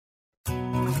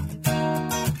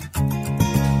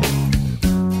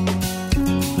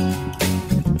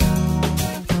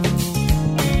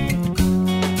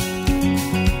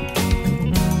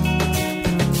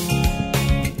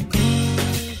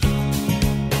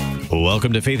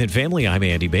Welcome to Faith and Family. I'm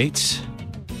Andy Bates.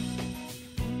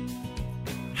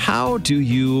 How do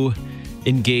you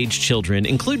engage children,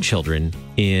 include children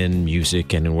in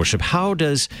music and in worship? How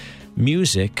does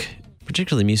music,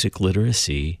 particularly music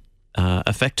literacy,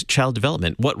 affect child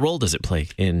development? What role does it play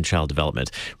in child development?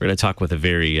 We're going to talk with a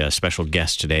very special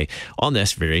guest today on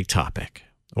this very topic.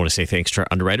 I want to say thanks to our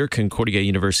underwriter, Concordia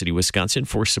University, Wisconsin,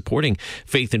 for supporting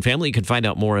Faith and Family. You can find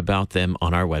out more about them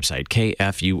on our website,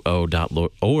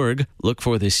 kfuo.org. Look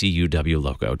for the CUW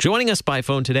logo. Joining us by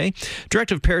phone today,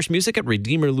 Director of Parish Music at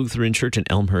Redeemer Lutheran Church in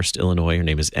Elmhurst, Illinois. Her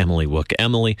name is Emily Wook.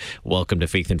 Emily, welcome to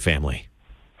Faith and Family.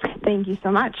 Thank you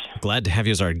so much. Glad to have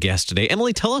you as our guest today.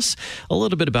 Emily, tell us a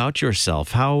little bit about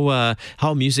yourself, how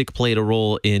music played a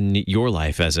role in your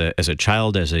life as a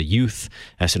child, as a youth,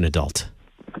 as an adult.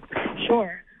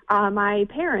 Sure. My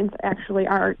parents actually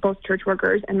are both church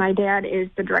workers, and my dad is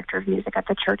the director of music at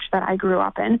the church that I grew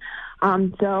up in.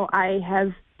 So I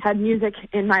have had music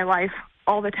in my life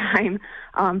all the time,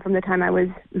 from the time I was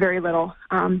very little.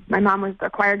 My mom was the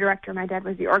choir director, my dad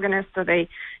was the organist, so they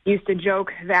used to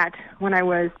joke that when I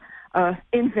was an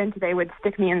infant, they would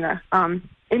stick me in the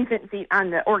infant seat on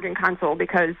the organ console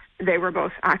because they were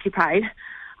both occupied.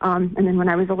 And then when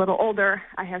I was a little older,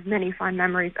 I have many fond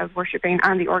memories of worshiping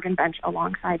on the organ bench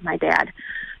alongside my dad.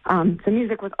 So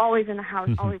music was always in the house,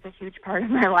 always a huge part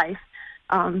of my life.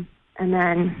 And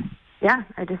then,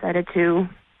 I decided to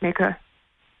make a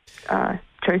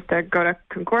choice to go to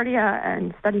Concordia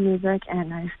and study music,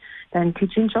 and I've been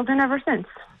teaching children ever since.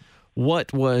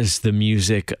 What was the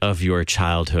music of your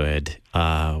childhood?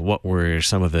 What are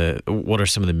some of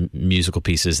the musical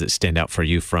pieces that stand out for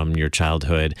you from your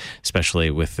childhood, especially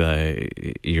with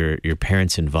your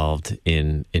parents involved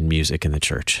in music in the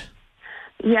church?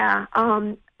 Yeah,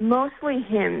 mostly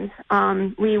hymns.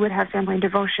 We would have family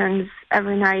devotions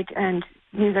every night, and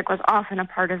music was often a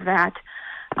part of that.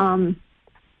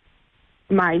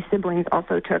 My siblings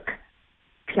also took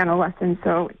piano lessons,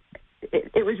 so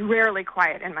it was rarely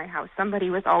quiet in my house.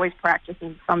 Somebody was always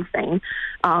practicing something.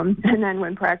 And then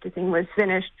when practicing was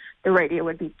finished, the radio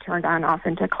would be turned on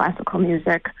often to classical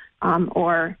music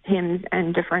or hymns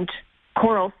and different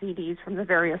choral CDs from the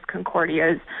various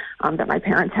Concordias that my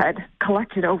parents had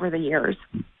collected over the years.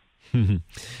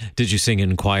 Did you sing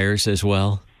in choirs as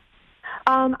well?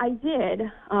 I did,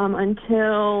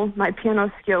 until my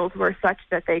piano skills were such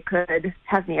that they could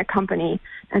have me accompany,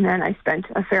 and then I spent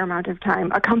a fair amount of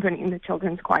time accompanying the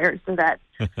children's choirs so that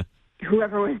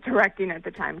whoever was directing at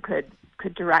the time could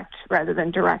direct rather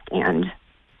than direct and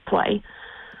play.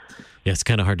 Yeah, it's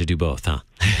kind of hard to do both, huh?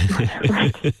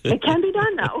 Right. It can be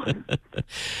done, though.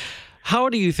 How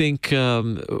do you think,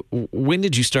 when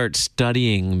did you start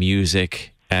studying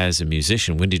music as a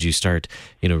musician? When did you start,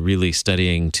 really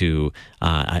studying to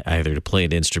either to play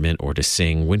an instrument or to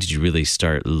sing? When did you really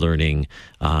start learning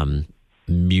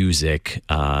music,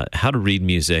 how to read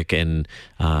music, and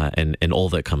all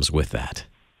that comes with that?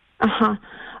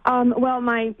 Well,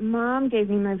 my mom gave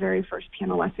me my very first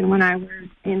piano lesson when I was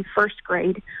in first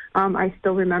grade. I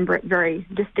still remember it very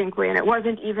distinctly, and it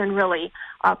wasn't even really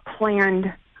a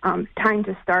planned time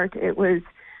to start. It was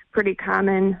pretty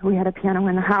common. We had a piano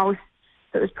in the house.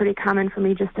 So it was pretty common for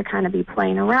me just to kind of be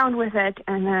playing around with it.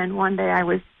 And then one day I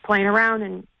was playing around,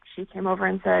 and she came over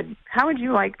and said, "How would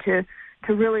you like to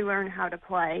really learn how to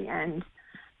play?" And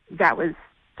that was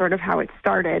sort of how it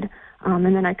started.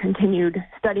 And then I continued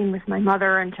studying with my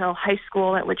mother until high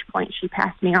school, at which point she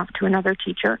passed me off to another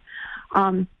teacher.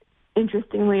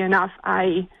 Interestingly enough,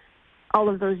 all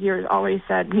of those years always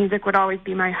said music would always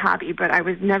be my hobby, but I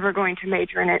was never going to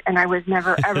major in it, and I was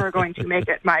never, ever going to make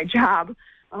it my job.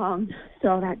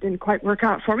 So that didn't quite work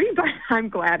out for me, but I'm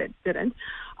glad it didn't.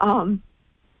 And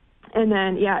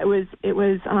then, it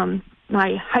was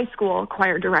my high school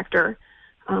choir director.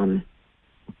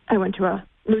 I went to a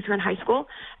Lutheran high school,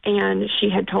 and she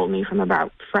had told me from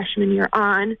about freshman year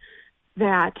on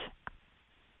that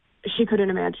she couldn't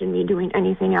imagine me doing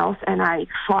anything else, and I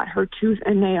fought her tooth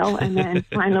and nail. And then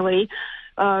finally,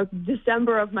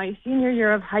 December of my senior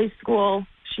year of high school,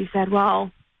 she said,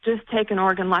 "Well, just take an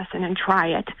organ lesson and try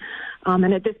it."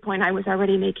 And at this point, I was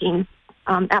already making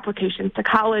applications to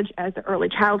college as an early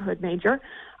childhood major.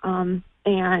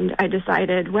 And I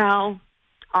decided, well,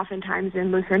 oftentimes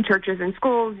in Lutheran churches and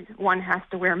schools, one has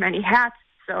to wear many hats.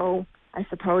 So I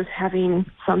suppose having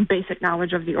some basic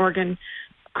knowledge of the organ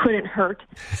couldn't hurt.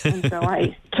 And so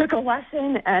I took a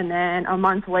lesson, and then a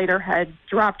month later had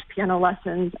dropped piano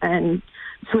lessons and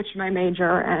switched my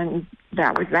major, and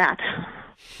that was that.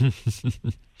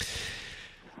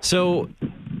 So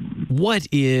what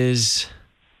is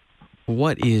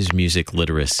music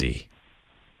literacy?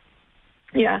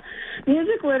 Yeah.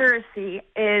 Music literacy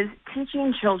is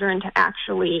teaching children to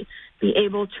actually be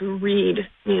able to read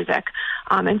music.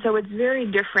 And so it's very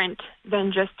different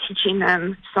than just teaching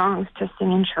them songs to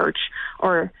sing in church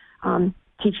or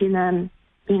teaching them,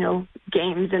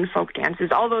 games and folk dances.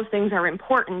 All those things are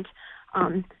important,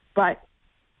 but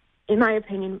in my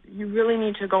opinion, you really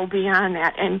need to go beyond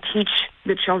that and teach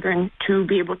the children to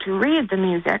be able to read the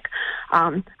music.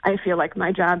 I feel like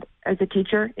my job as a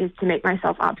teacher is to make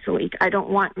myself obsolete. I don't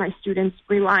want my students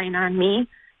relying on me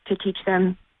to teach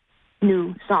them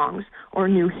new songs or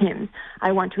new hymns.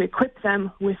 I want to equip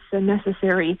them with the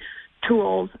necessary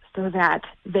tools so that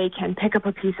they can pick up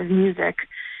a piece of music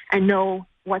and know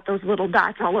what those little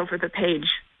dots all over the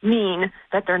page mean,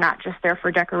 that they're not just there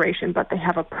for decoration, but they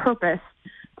have a purpose.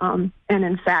 And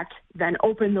in fact, then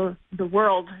open the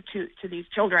world to these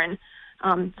children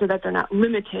so that they're not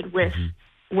limited with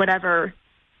whatever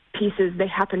pieces they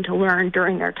happen to learn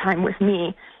during their time with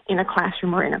me in a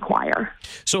classroom or in a choir.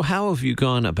 So how have you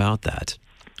gone about that,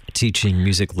 teaching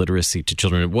music literacy to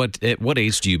children? At what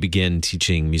age do you begin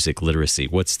teaching music literacy?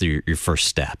 What's your first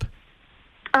step?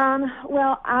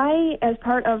 Well, as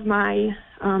part of my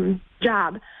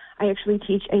job, I actually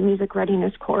teach a music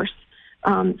readiness course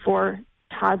for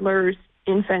toddlers,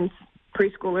 infants,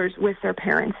 preschoolers with their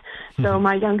parents. So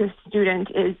my youngest student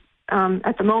is,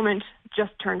 at the moment,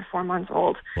 just turned 4 months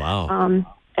old. Wow.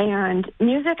 And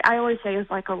music, I always say, is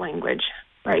like a language,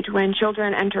 right? When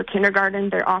children enter kindergarten,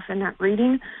 they're often not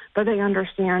reading, but they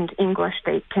understand English.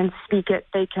 They can speak it.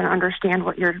 They can understand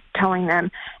what you're telling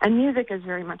them. And music is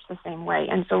very much the same way.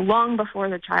 And so long before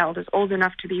the child is old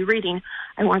enough to be reading,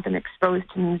 I want them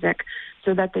exposed to music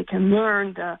so that they can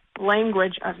learn the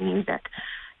language of music.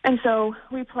 And so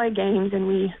we play games and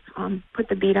we put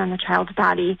the beat on the child's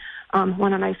body.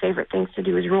 One of my favorite things to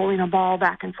do is rolling a ball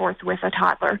back and forth with a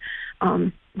toddler.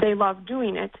 They love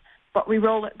doing it, but we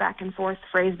roll it back and forth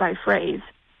phrase by phrase.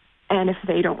 And if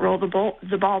they don't roll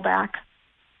the ball back,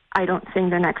 I don't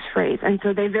sing the next phrase. And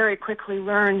so they very quickly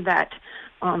learn that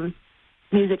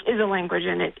music is a language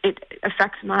and it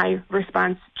affects my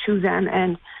response to them.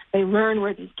 And they learn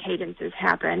where these cadences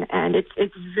happen. And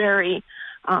it's very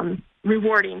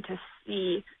rewarding to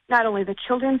see not only the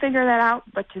children figure that out,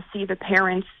 but to see the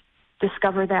parents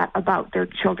discover that about their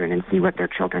children and see what their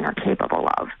children are capable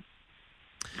of.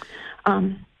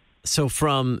 So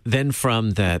from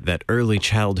that early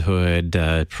childhood,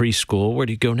 preschool, where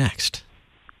do you go next?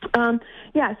 So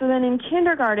then in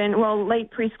kindergarten, late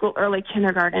preschool, early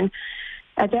kindergarten,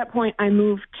 at that point I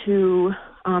moved to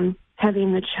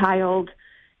having the child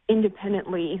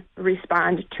independently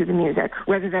respond to the music,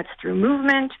 whether that's through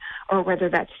movement or whether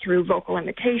that's through vocal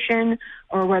imitation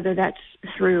or whether that's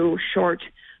through short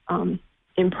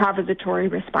improvisatory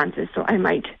responses. So I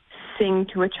might sing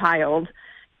to a child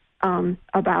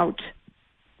about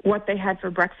what they had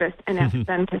for breakfast and ask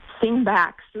them to sing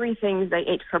back 3 things they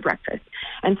ate for breakfast.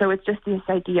 And so it's just this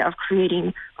idea of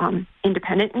creating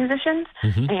independent musicians.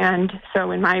 And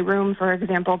so in my room, for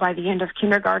example, by the end of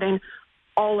kindergarten,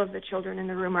 all of the children in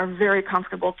the room are very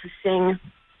comfortable to sing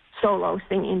solo,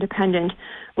 sing independent,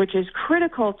 which is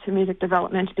critical to music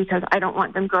development because I don't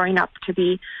want them growing up to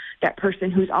be that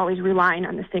person who's always relying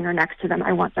on the singer next to them.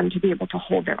 I want them to be able to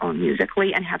hold their own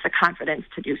musically and have the confidence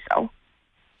to do so.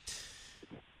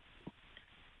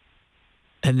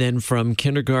 And then from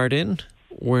kindergarten,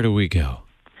 where do we go?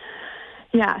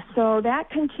 Yeah, so that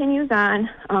continues on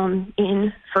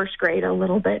in first grade a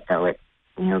little bit, though it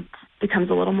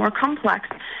becomes a little more complex.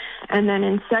 And then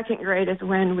in second grade is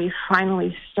when we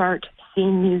finally start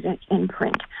seeing music in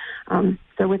print.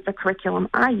 So with the curriculum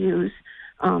I use,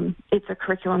 it's a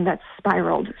curriculum that's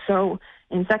spiraled. So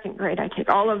in second grade, I take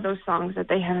all of those songs that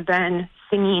they have been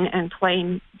singing and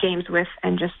playing games with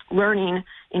and just learning,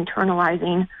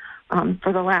 internalizing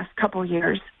for the last couple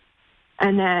years.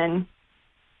 And then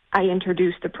I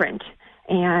introduce the print.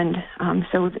 And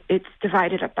so it's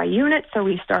divided up by units. So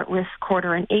we start with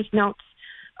quarter and eighth notes.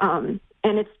 And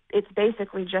it's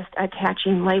basically just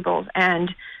attaching labels.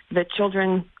 And the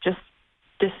children just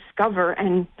discover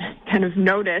and kind of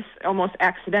notice, almost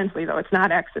accidentally, though it's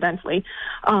not accidentally,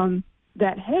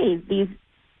 that, hey, these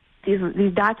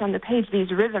dots on the page,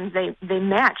 these rhythms, they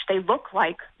match. They look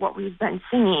like what we've been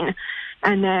singing.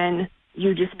 And then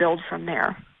you just build from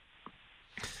there.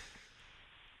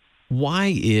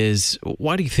 Why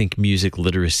do you think music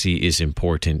literacy is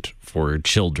important for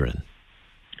children?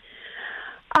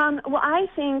 Well, I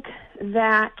think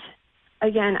that,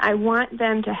 again, I want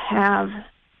them to have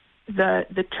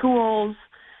the tools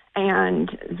and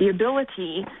the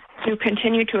ability to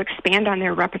continue to expand on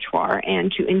their repertoire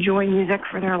and to enjoy music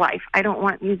for their life. I don't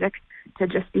want music to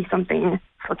just be something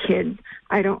for kids.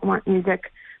 I don't want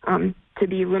music to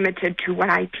be limited to what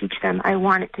I teach them. I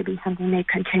want it to be something they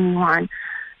continue on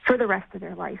for the rest of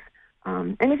their life.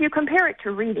 And if you compare it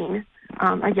to reading,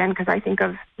 again, because I think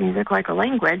of music like a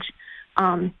language,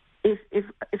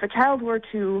 if a child were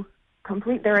to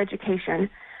complete their education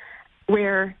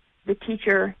where the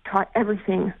teacher taught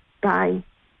everything by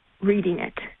reading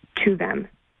it to them,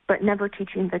 but never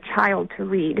teaching the child to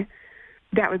read,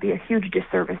 that would be a huge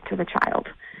disservice to the child.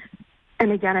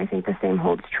 And again, I think the same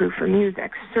holds true for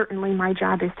music. Certainly my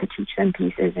job is to teach them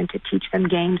pieces and to teach them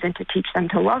games and to teach them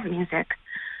to love music,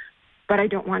 but I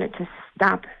don't want it to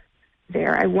stop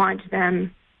there. I want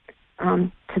them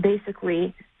to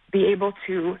basically be able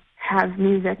to have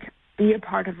music be a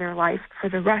part of their life for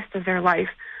the rest of their life,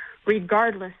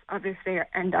 regardless of if they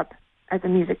end up as a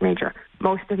music major.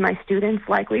 Most of my students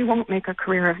likely won't make a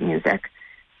career of music,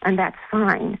 and that's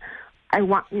fine. I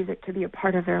want music to be a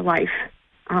part of their life,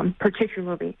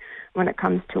 particularly when it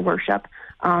comes to worship.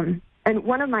 And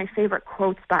one of my favorite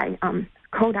quotes by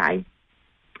Kodai,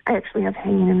 I actually have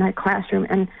hanging in my classroom,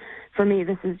 and for me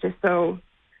this is just so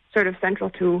sort of central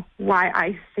to why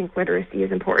I think literacy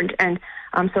is important. And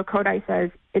so Kodai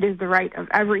says, "It is the right of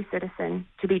every citizen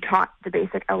to be taught the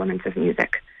basic elements of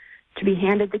music, to be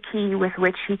handed the key with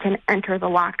which he can enter the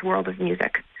locked world of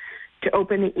music. To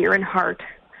open the ear and heart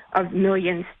of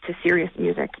millions to serious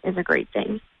music is a great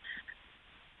thing."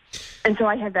 And so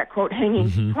I had that quote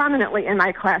hanging prominently in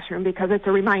my classroom because it's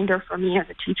a reminder for me as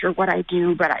a teacher what I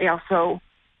do, but I also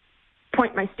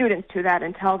point my students to that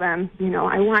and tell them,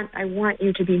 I want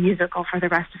you to be musical for the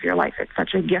rest of your life. It's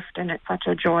such a gift and it's such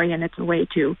a joy and it's a way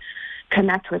to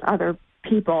connect with other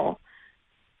people.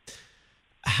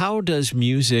 How does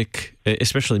music,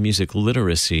 especially music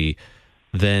literacy,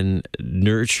 then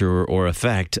nurture or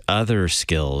affect other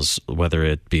skills, whether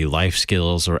it be life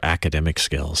skills or academic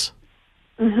skills?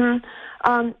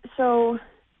 So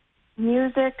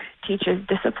music teaches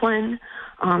discipline.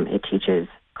 It teaches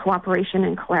cooperation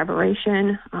and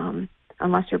collaboration,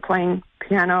 unless you're playing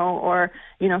piano or,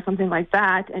 something like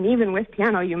that. And even with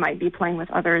piano, you might be playing with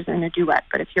others in a duet.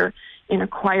 But if you're in a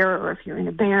choir or if you're in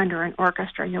a band or an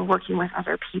orchestra, you're working with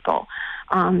other people.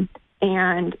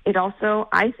 And it also,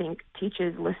 I think,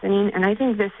 teaches listening. And I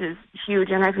think this is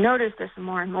huge. And I've noticed this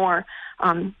more and more.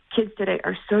 Kids today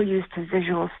are so used to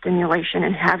visual stimulation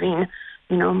and having,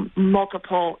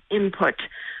 multiple input.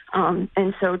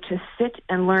 And so to sit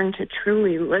and learn to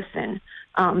truly listen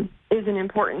is an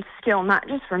important skill, not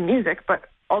just for music, but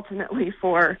ultimately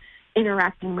for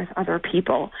interacting with other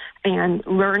people and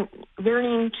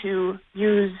learning to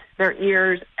use their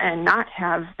ears and not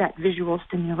have that visual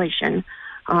stimulation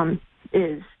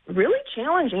is really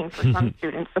challenging for some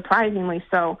students, surprisingly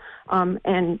so.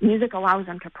 And music allows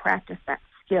them to practice that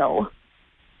skill.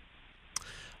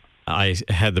 I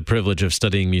had the privilege of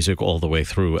studying music all the way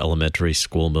through elementary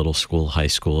school, middle school, high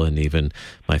school, and even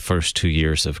my first 2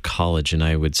 years of college. And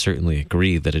I would certainly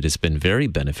agree that it has been very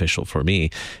beneficial for me,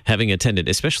 having attended,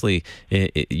 especially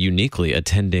uniquely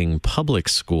attending public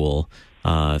school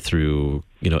through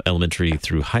elementary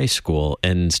through high school,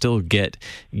 and still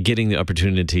getting the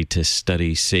opportunity to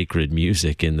study sacred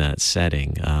music in that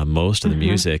setting. Much of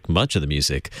the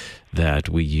music that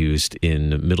we used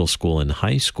in middle school and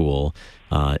high school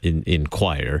in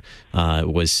choir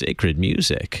was sacred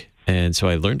music. And so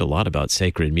I learned a lot about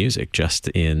sacred music just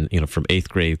from 8th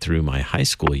grade through my high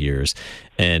school years,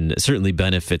 and certainly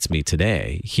benefits me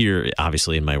today here,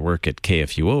 obviously in my work at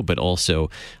KFUO, but also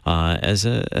as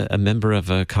a member of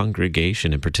a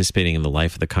congregation and participating in the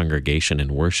life of the congregation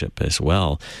and worship as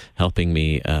well, helping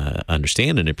me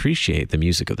understand and appreciate the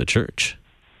music of the church.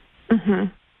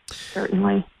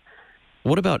 Certainly.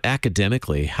 What about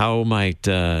academically? How might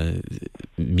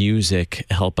music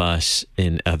help us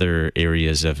in other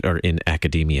areas or in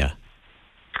academia?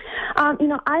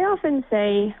 I often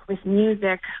say with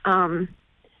music,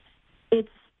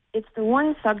 it's the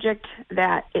one subject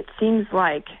that it seems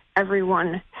like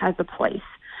everyone has a place.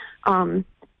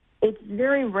 It's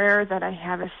very rare that I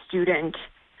have a student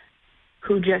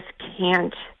who just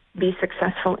can't be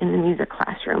successful in the music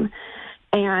classroom.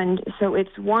 And so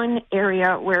it's one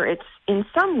area where it's in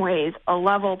some ways a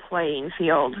level playing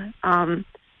field.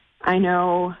 I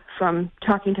know from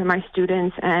talking to my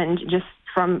students and just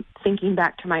from thinking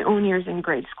back to my own years in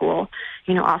grade school,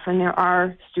 often there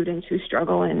are students who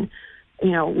struggle in,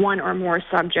 one or more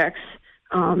subjects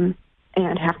and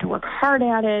have to work hard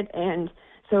at it. And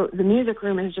so the music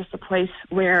room is just a place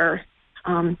where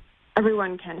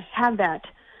everyone can have that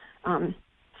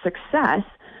success.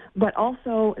 But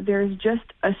also there's just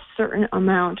a certain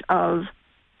amount of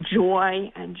joy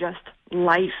and just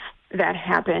life that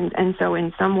happens. And so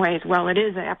in some ways, while it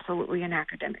is absolutely an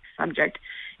academic subject,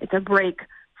 it's a break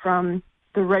from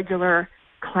the regular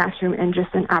classroom and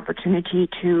just an opportunity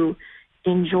to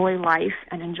enjoy life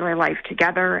and enjoy life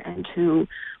together and to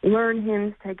learn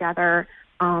hymns together.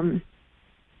 And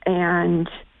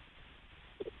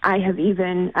I have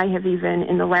even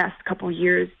in the last couple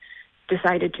years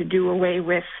decided to do away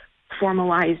with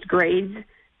formalized grades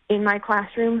in my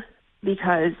classroom,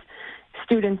 because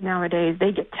students nowadays,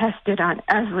 they get tested on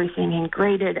everything and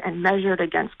graded and measured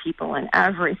against people and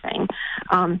everything.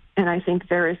 And I think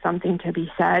there is something to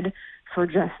be said for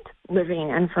just living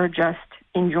and for just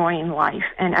enjoying life,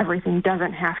 and everything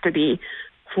doesn't have to be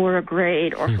for a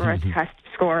grade or for a test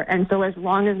score. And so as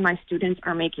long as my students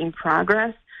are making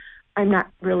progress, I'm not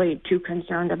really too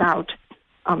concerned about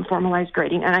formalized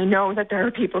grading. And I know that there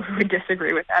are people who would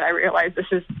disagree with that. I realize this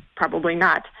is probably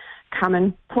not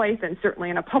commonplace, and certainly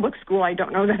in a public school, I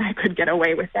don't know that I could get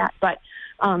away with that. But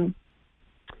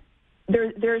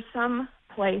there's some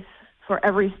place for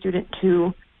every student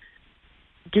to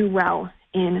do well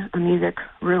in a music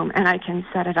room, and I can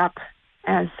set it up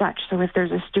as such. So if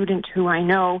there's a student who I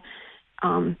know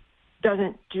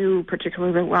doesn't do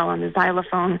particularly well on the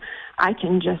xylophone, I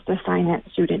can just assign that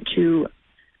student to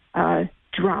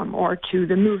drum or to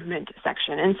the movement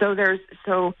section. And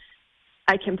so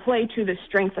I can play to the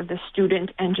strength of the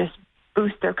student and just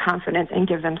boost their confidence and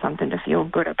give them something to feel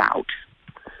good about.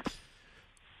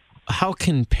 How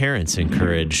can parents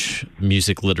encourage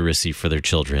music literacy for their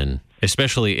children,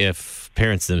 especially if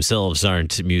parents themselves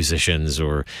aren't musicians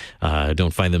or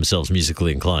don't find themselves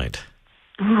musically inclined?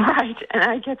 Right, and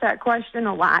I get that question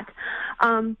a lot.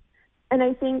 And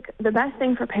I think the best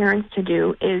thing for parents to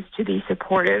do is to be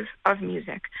supportive of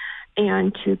music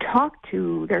and to talk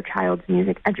to their child's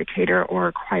music educator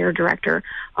or choir director.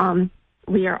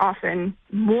 We are often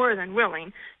more than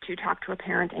willing to talk to a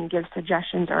parent and give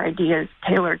suggestions or ideas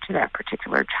tailored to that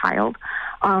particular child.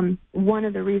 One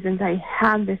of the reasons I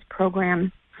have this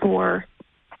program for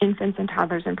infants and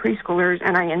toddlers and preschoolers,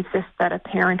 and I insist that a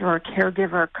parent or a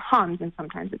caregiver comes, and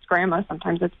sometimes it's grandma,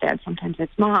 sometimes it's dad, sometimes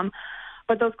it's mom,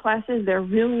 but those classes, they're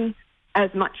really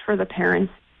as much for the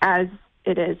parents as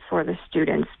it is for the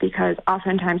students, because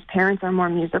oftentimes parents are more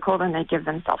musical than they give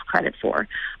themselves credit for.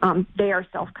 They are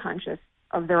self-conscious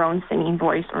of their own singing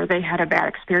voice, or they had a bad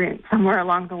experience somewhere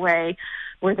along the way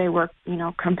where they were,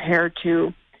 compared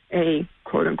to a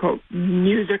quote-unquote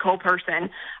musical person.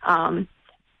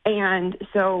 And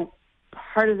so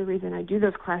part of the reason I do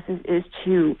those classes is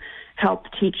to help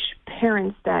teach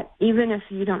parents that even if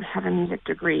you don't have a music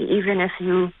degree, even if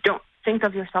you don't think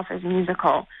of yourself as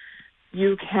musical,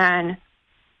 you can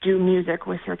do music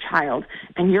with your child.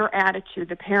 And your attitude,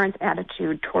 the parent's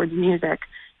attitude towards music,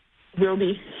 will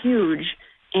be huge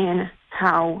in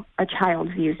how a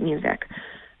child views music.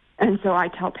 And so I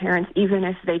tell parents, even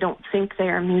if they don't think they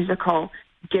are musical,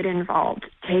 get involved,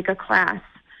 take a class,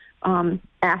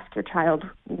 ask your child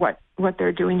what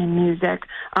they're doing in music.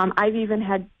 I've even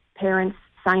had parents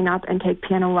sign up and take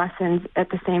piano lessons at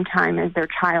the same time as their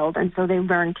child, and so they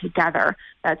learn together.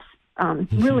 That's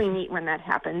really neat when that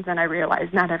happens, and I realize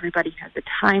not everybody has the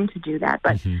time to do that,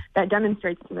 but that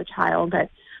demonstrates to the child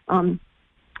that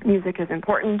music is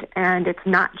important, and it's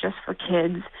not just for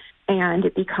kids, and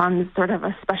it becomes sort of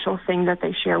a special thing that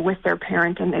they share with their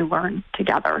parent and they learn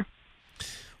together.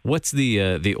 What's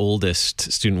the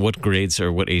oldest student? What grades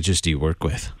or what ages do you work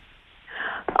with?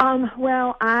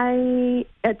 Well,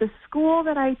 at the school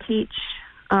that I teach,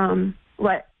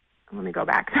 let me go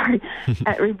back. Sorry.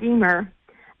 At Redeemer,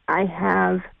 I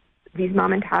have these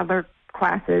mom and toddler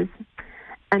classes,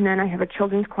 and then I have a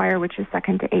children's choir, which is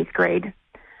 2nd to 8th grade.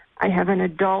 I have an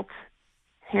adult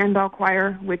handbell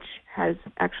choir, which has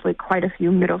actually quite a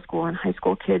few middle school and high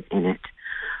school kids in it.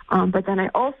 But then I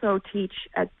also teach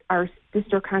at our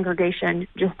sister congregation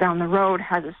just down the road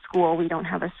has a school. We don't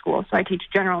have a school, so I teach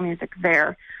general music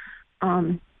there.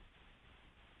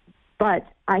 But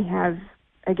I have,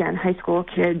 again, high school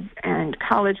kids and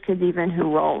college kids even who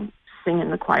will sing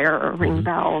in the choir or ring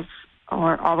bells,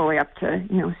 or all the way up to,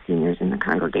 seniors in the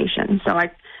congregation. So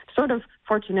I'm sort of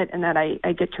fortunate in that I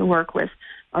get to work with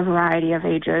a variety of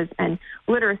ages, and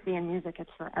literacy in music is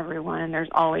for everyone, and there's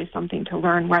always something to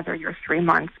learn, whether you're 3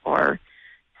 months or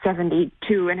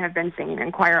 72 and have been singing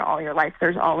in choir all your life.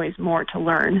 There's always more to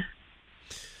learn.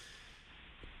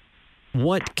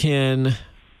 What can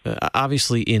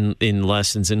obviously in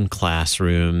lessons in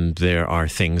classroom, there are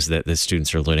things that the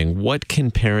students are learning. What can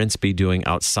parents be doing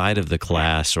outside of the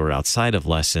class or outside of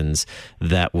lessons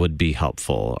that would be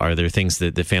helpful? Are there things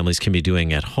that the families can be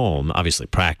doing at home? Obviously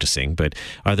practicing, but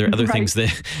are there other things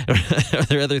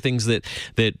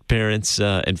that parents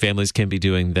and families can be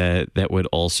doing that would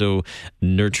also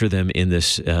nurture them in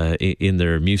this in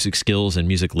their music skills and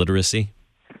music literacy?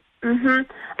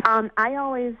 I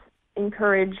always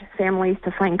encourage families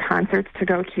to find concerts to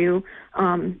go to.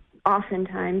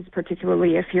 Oftentimes,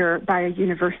 particularly if you're by a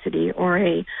university or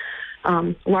a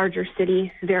larger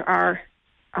city, there are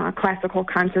classical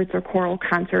concerts or choral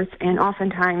concerts, and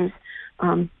oftentimes,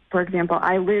 for example,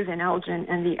 I live in Elgin,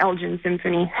 and the Elgin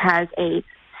Symphony has a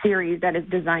series that is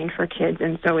designed for kids,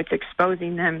 and so it's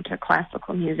exposing them to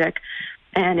classical music,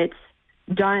 and it's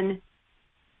done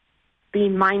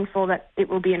being mindful that it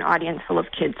will be an audience full of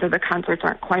kids, so the concerts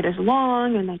aren't quite as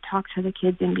long, and they talk to the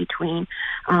kids in between.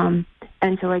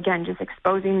 And so, again, just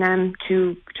exposing them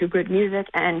to good music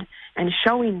and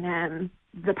showing them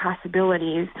the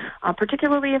possibilities,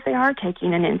 particularly if they are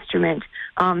taking an instrument.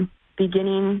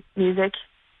 Beginning music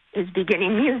is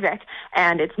beginning music,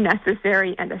 and it's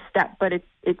necessary and a step, but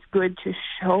it's good to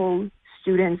show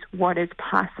students what is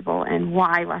possible and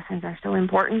why lessons are so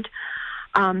important.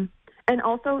 And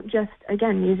also, just,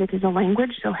 again, music is a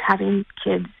language, so having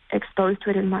kids exposed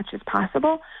to it as much as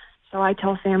possible. So I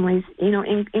tell families,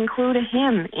 include a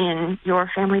hymn in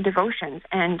your family devotions.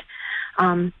 And,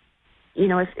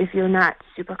 if you're not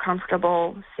super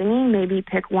comfortable singing, maybe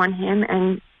pick one hymn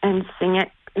and sing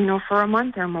it, for a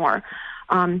month or more.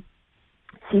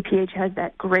 CPH has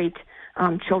that great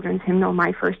children's hymnal,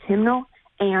 My First Hymnal,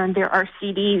 and there are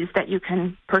CDs that you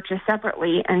can purchase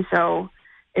separately. And so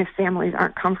if families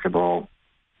aren't comfortable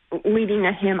leading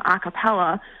a hymn a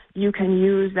cappella, you can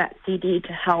use that CD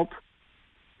to help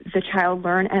the child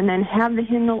learn, and then have the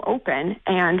hymnal open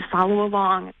and follow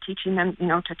along, teaching them,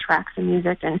 to tracks and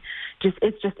music, and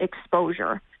it's just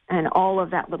exposure. And all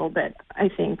of that little bit, I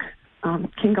think,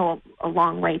 can go a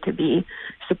long way to be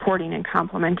supporting and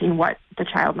complementing what the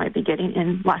child might be getting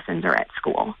in lessons or at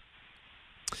school.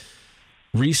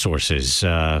 Resources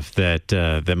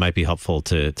that might be helpful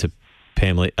to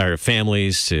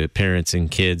families, to parents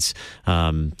and kids,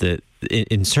 that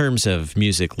in terms of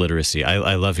music literacy.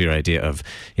 I love your idea of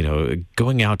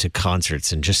going out to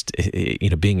concerts and just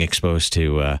being exposed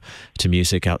to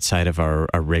music outside of our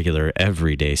regular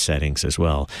everyday settings as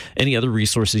well. Any other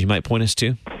resources you might point us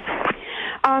to?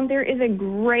 There is a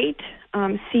great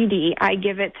CD. I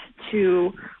give it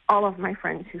to all of my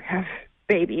friends who have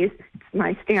babies. It's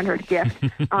my standard gift.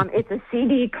 It's a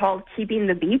CD called Keeping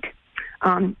the Beat.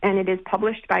 And it is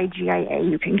published by GIA.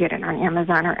 You can get it on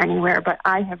Amazon or anywhere, but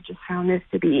I have just found this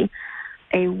to be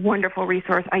a wonderful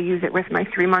resource. I use it with my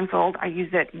 3-month-old. I use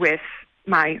it with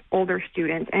my older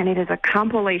students, and it is a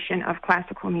compilation of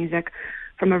classical music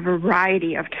from a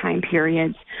variety of time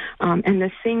periods. And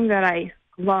the thing that I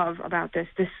love about this,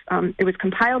 it was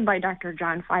compiled by Dr.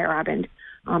 John Feierabend.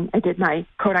 I did my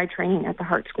Kodály training at the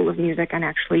Hart School of Music and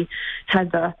actually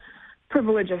had the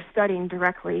privilege of studying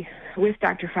directly with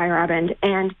Dr. Feierabend.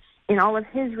 And in all of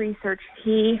his research,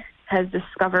 he has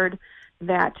discovered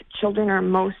that children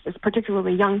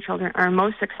particularly young children, are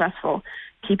most successful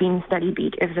keeping steady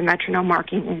beat if the metronome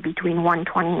marking is between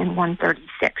 120 and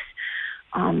 136.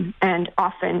 And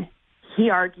often he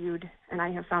argued, and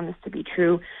I have found this to be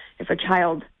true, if a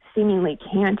child seemingly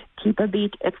can't keep a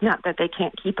beat, it's not that they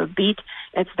can't keep a beat,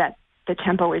 it's that the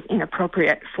tempo is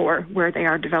inappropriate for where they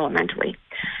are developmentally.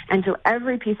 And so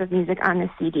every piece of music on the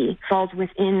CD falls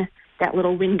within that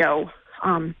little window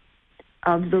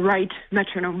of the right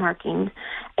metronome markings.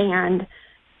 And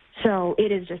so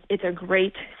it's a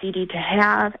great CD to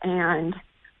have, and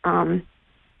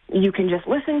you can just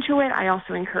listen to it. I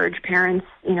also encourage parents,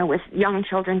 with young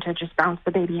children, to just bounce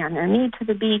the baby on their knee to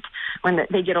the beat. When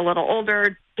they get a little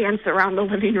older, dance around the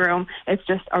living room. It's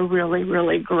just a really,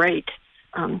 really great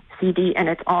CD, and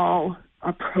it's all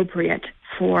appropriate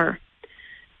for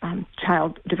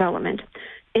child development.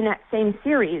 In that same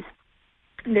series,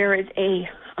 there is a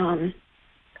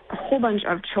whole bunch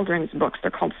of children's books.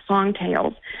 They're called Song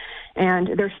Tales, and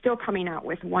they're still coming out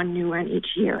with one new one each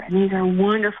year. And these are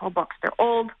wonderful books. They're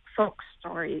old folk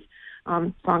stories,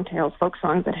 song tales, folk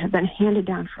songs that have been handed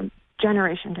down from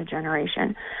generation to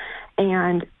generation.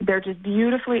 And they're just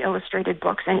beautifully illustrated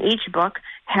books, and each book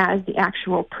has the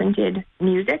actual printed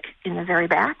music in the very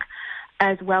back,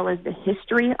 as well as the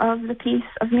history of the piece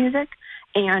of music,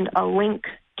 and a link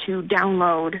to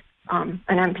download an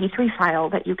MP3 file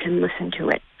that you can listen to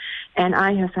it. And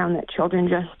I have found that children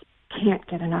just can't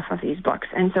get enough of these books.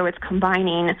 And so it's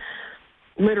combining,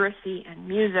 literacy and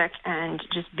music and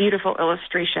just beautiful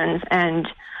illustrations. And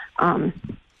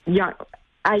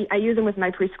I use them with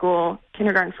my preschool,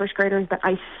 kindergarten, first graders, but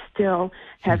I still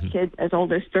have kids as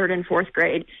old as third and fourth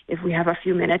grade if we have a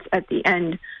few minutes at the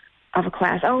end of a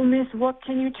class. Oh, Miss, what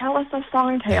can you tell us a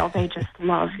song tale? They just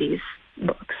love these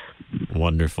books.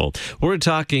 Wonderful. We're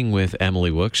talking with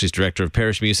Emily Wook. She's director of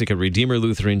parish music at Redeemer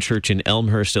Lutheran Church in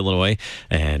Elmhurst, Illinois.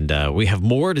 And we have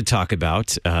more to talk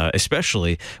about,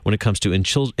 especially when it comes to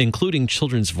including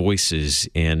children's voices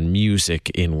and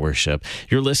music in worship.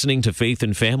 You're listening to Faith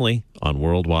and Family on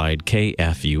Worldwide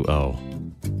KFUO.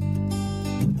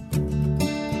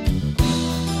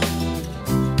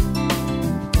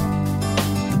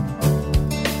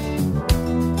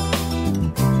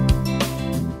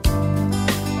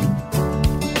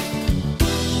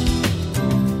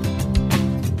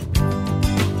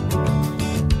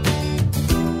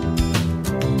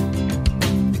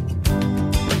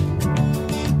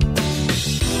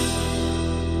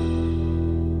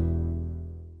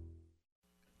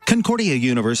 Concordia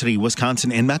University,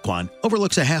 Wisconsin in Mequon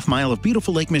overlooks a half mile of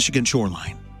beautiful Lake Michigan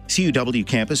shoreline. CUW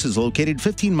campus is located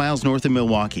 15 miles north of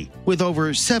Milwaukee with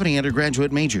over 70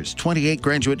 undergraduate majors, 28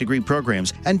 graduate degree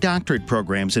programs, and doctorate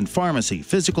programs in pharmacy,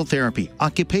 physical therapy,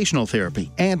 occupational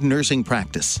therapy, and nursing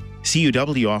practice.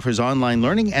 CUW offers online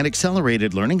learning and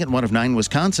accelerated learning at one of 9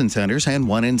 Wisconsin centers and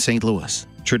 1 in St. Louis.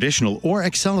 Traditional or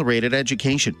accelerated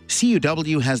education,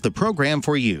 CUW has the program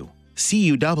for you.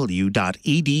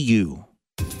 CUW.edu.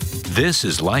 This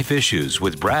is Life Issues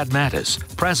with Brad Mattis,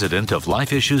 president of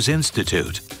Life Issues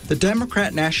Institute. The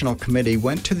Democrat National Committee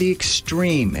went to the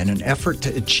extreme in an effort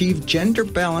to achieve gender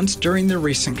balance during the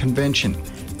recent convention.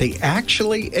 They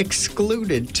actually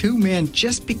excluded 2 men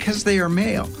just because they are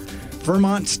male.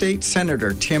 Vermont State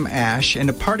Senator Tim Ashe and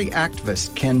a party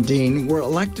activist, Ken Dean, were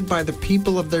elected by the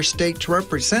people of their state to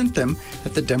represent them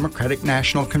at the Democratic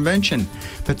National Convention.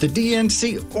 But the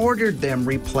DNC ordered them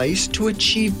replaced to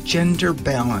achieve gender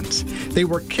balance. They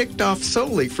were kicked off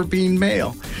solely for being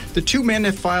male. The 2 men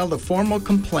have filed a formal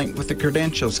complaint with the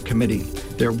Credentials Committee.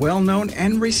 They're well known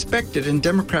and respected in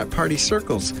Democrat Party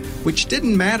circles, which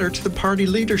didn't matter to the party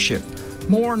leadership.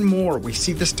 More and more, we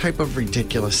see this type of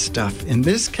ridiculous stuff. In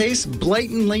this case,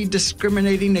 blatantly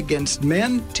discriminating against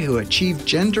men to achieve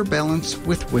gender balance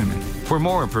with women. For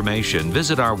more information,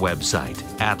 visit our website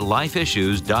at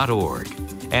lifeissues.org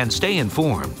and stay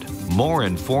informed, more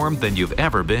informed than you've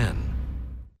ever been.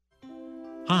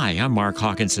 Hi, I'm Mark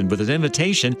Hawkinson with an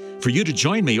invitation for you to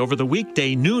join me over the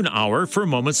weekday noon hour for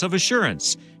Moments of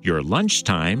Assurance, your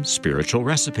lunchtime spiritual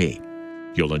recipe.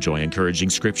 You'll enjoy encouraging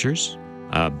scriptures,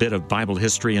 a bit of Bible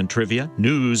history and trivia,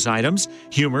 news items,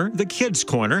 humor, the Kids'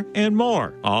 Corner, and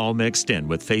more, all mixed in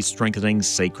with faith-strengthening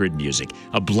sacred music.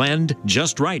 A blend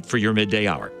just right for your midday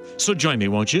hour. So join me,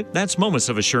 won't you? That's Moments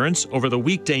of Assurance over the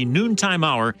weekday noontime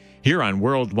hour here on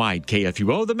Worldwide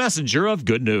KFUO, the messenger of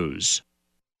good news.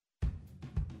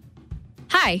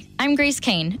 Hi, I'm Grace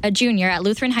Kane, a junior at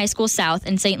Lutheran High School South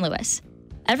in St. Louis.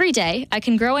 Every day, I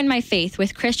can grow in my faith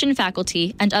with Christian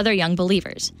faculty and other young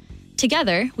believers.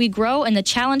 Together, we grow in the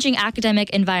challenging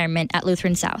academic environment at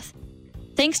Lutheran South.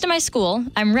 Thanks to my school,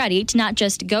 I'm ready to not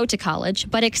just go to college,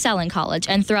 but excel in college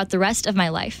and throughout the rest of my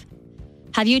life.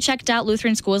 Have you checked out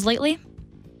Lutheran schools lately?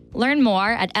 Learn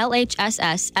more at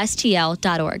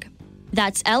lhssstl.org.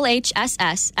 That's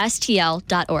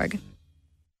lhssstl.org.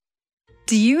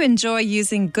 Do you enjoy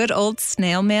using good old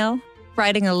snail mail?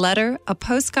 Writing a letter, a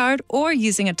postcard, or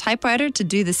using a typewriter to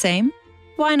do the same?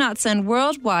 Why not send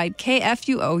Worldwide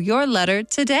KFUO your letter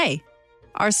today?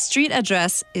 Our street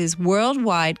address is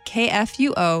Worldwide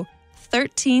KFUO,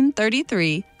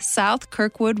 1333 South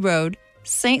Kirkwood Road,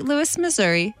 St. Louis,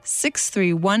 Missouri,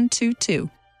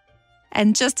 63122.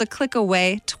 And just a click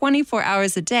away, 24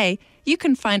 hours a day, you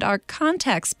can find our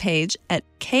contacts page at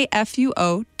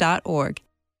kfuo.org.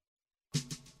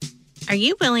 Are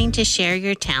you willing to share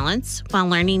your talents while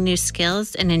learning new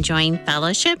skills and enjoying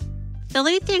fellowship? The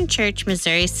Lutheran Church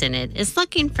Missouri Synod is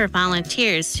looking for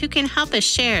volunteers who can help us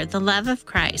share the love of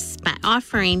Christ by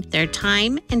offering their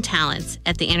time and talents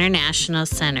at the International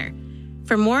Center.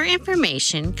 For more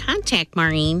information, contact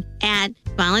Maureen at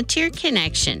Volunteer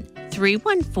Connection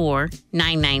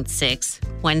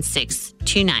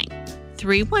 314-996-1629.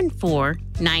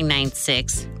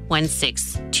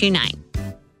 314-996-1629.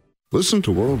 Listen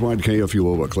to Worldwide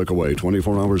KFUO a click away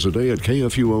 24 hours a day at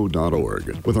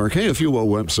KFUO.org. With our KFUO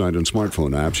website and smartphone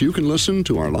apps, you can listen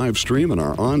to our live stream and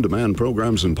our on-demand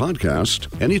programs and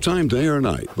podcast anytime, day or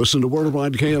night. Listen to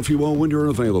Worldwide KFUO when you're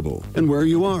available and where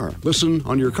you are. Listen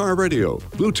on your car radio,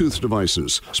 Bluetooth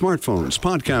devices, smartphones,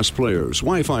 podcast players,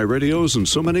 Wi-Fi radios, and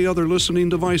so many other listening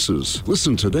devices.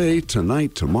 Listen today,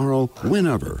 tonight, tomorrow,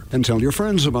 whenever. And tell your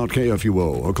friends about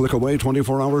KFUO a click away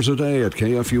 24 hours a day at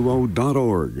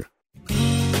KFUO.org.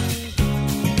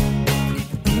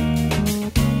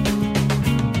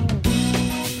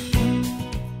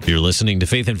 You're listening to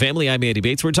Faith and Family. I'm Andy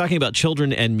Bates. We're talking about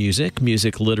children and music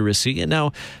literacy, and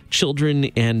now children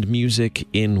and music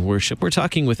in worship. We're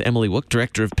talking with Emily Wook,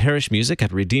 Director of Parish Music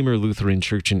at Redeemer Lutheran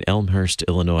Church in Elmhurst,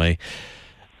 Illinois.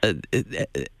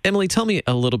 Emily, tell me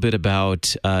a little bit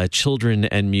about children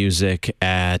and music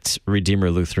at Redeemer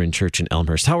Lutheran Church in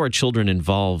Elmhurst. How are children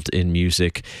involved in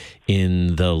music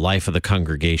in the life of the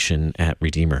congregation at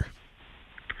Redeemer?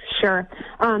 Sure.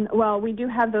 Well, we do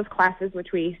have those classes, which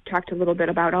we talked a little bit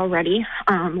about already,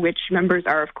 which members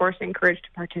are, of course, encouraged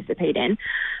to participate in.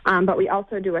 But we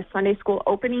also do a Sunday school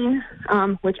opening,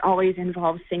 which always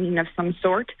involves singing of some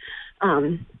sort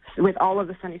with all of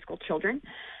the Sunday school children.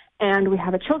 And we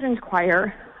have a children's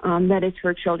choir that is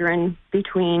for children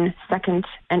between 2nd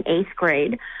and 8th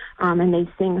grade, and they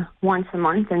sing once a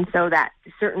month. And so that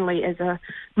certainly is a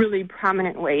really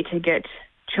prominent way to get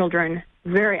children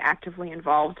very actively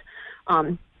involved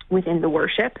within the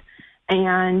worship.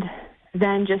 And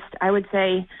then I would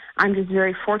say I'm just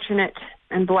very fortunate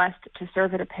and blessed to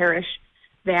serve at a parish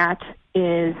that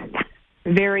is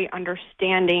very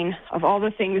understanding of all the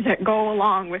things that go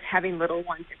along with having little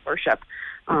ones in worship.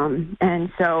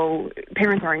 And so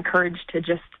parents are encouraged to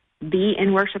just be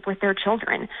in worship with their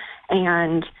children.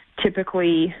 And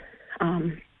typically,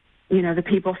 the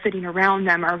people sitting around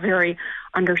them are very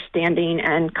understanding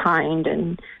and kind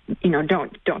and,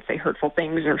 don't say hurtful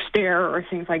things or stare or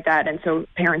things like that. And so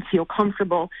parents feel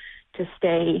comfortable to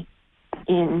stay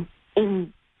in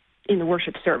the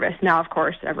worship service. Now, of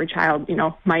course, every child,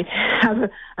 might have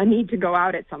a need to go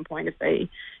out at some point if they,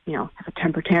 have a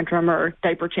temper tantrum or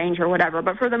diaper change or whatever.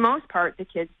 But for the most part, the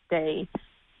kids stay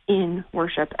in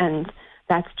worship, and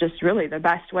that's just really the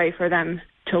best way for them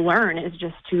to learn, is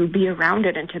just to be around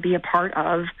it and to be a part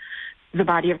of the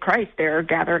body of Christ. They're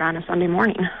gathered on a Sunday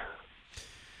morning.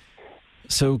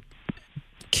 So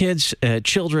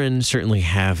children certainly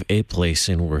have a place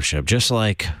in worship, just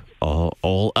like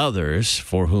all others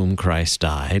for whom Christ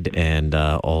died, and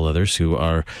all others who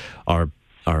are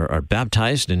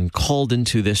baptized and called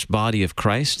into this body of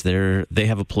Christ. They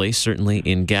have a place certainly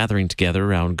in gathering together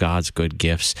around God's good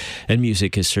gifts, and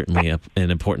music is certainly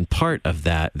an important part of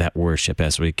that worship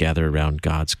as we gather around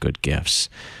God's good gifts.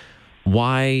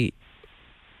 Why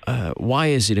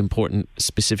is it important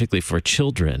specifically for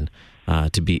children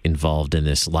to be involved in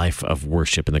this life of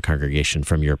worship in the congregation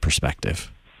from your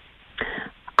perspective?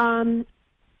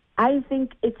 I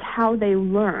think it's how they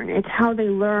learn. It's how they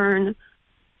learn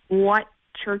what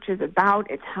church is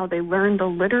about. It's how they learn the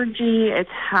liturgy.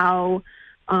 It's how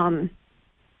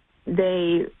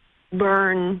they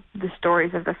learn the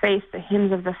stories of the faith, the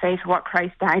hymns of the faith, what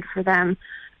Christ died for them,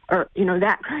 or,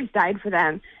 that Christ died for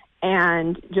them,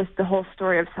 and just the whole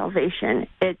story of salvation.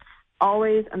 It's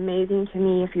always amazing to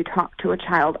me if you talk to a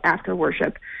child after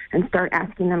worship and start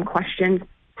asking them questions,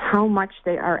 how much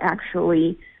they are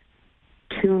actually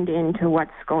tuned into what's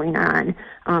going on.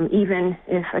 Even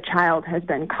if a child has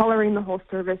been coloring the whole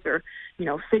service or,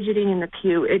 fidgeting in the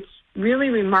pew, it's really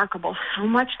remarkable how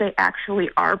much they actually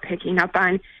are picking up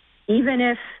on, even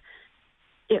if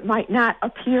it might not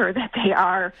appear that they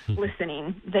are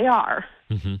listening. They are.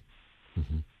 Mm-hmm.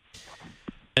 Mm-hmm.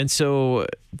 And so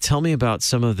tell me about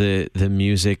some of the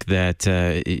music that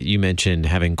you mentioned,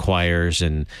 having choirs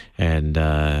and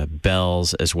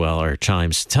bells as well, or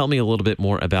chimes. Tell me a little bit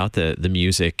more about the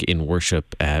music in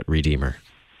worship at Redeemer.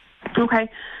 Okay.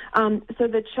 So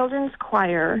the children's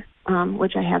choir,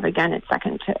 which I have again at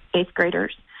 2nd to 8th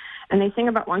graders, and they sing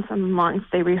about once a month.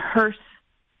 They rehearse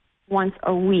once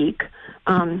a week.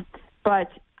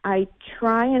 But I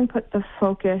try and put the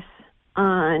focus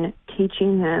on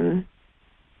teaching them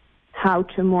how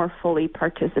to more fully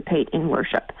participate in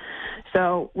worship.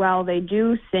 So while they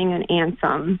do sing an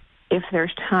anthem, if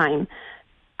there's time,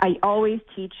 I always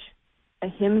teach a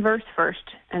hymn verse first,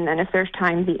 and then if there's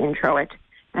time, the intro it,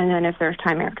 and then if there's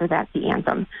time after that, the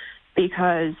anthem.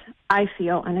 Because I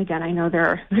feel, and again, I know there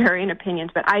are varying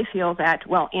opinions, but I feel that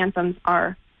while anthems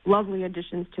are lovely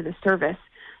additions to the service,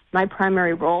 my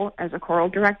primary role as a choral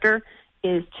director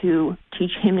is to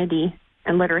teach hymnody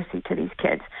and literacy to these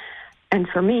kids. And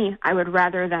for me, I would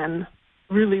rather them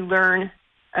really learn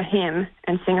a hymn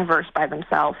and sing a verse by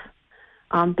themselves,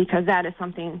 because that is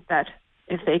something that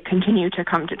if they continue to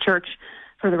come to church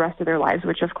for the rest of their lives,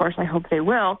 which of course I hope they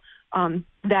will,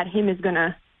 that hymn is going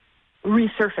to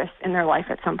resurface in their life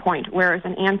at some point, whereas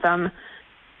an anthem,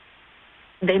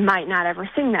 they might not ever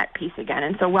sing that piece again.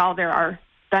 And so while there are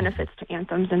benefits to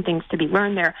anthems and things to be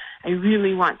learned there, I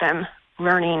really want them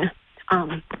learning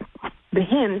the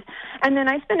hymns. And then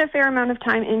I spend a fair amount of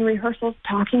time in rehearsals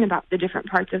talking about the different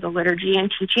parts of the liturgy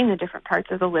and teaching the different parts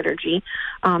of the liturgy.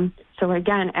 So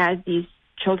again, as these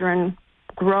children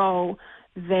grow,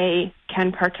 they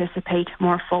can participate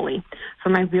more fully. For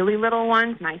my really little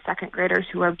ones, my second graders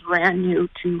who are brand new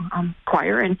to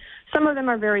choir, and some of them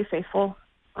are very faithful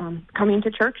coming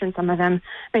to church, and some of them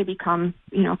maybe come,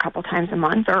 a couple times a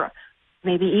month, or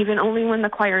maybe even only when the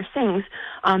choir sings.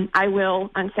 I will,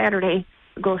 on Saturday,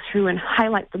 go through and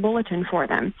highlight the bulletin for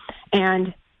them.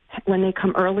 And when they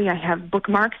come early, I have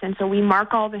bookmarks, and so we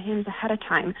mark all the hymns ahead of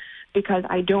time, because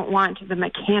I don't want the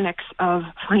mechanics of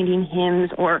finding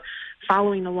hymns or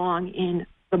following along in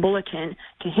the bulletin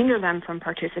to hinder them from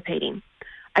participating.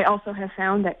 I also have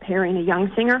found that pairing a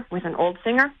young singer with an older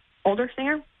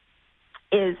singer,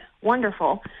 is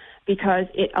wonderful, because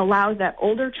it allows that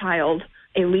older child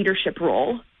a leadership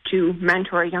role to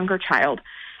mentor a younger child,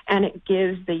 and it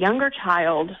gives the younger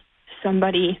child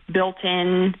somebody built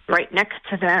in right next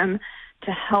to them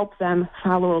to help them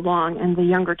follow along, and the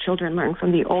younger children learn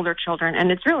from the older children. And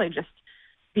it's really just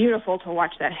beautiful to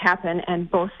watch that happen,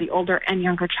 and both the older and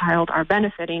younger child are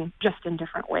benefiting just in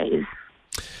different ways.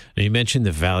 Now, you mentioned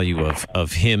the value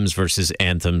of hymns versus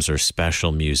anthems or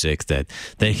special music, that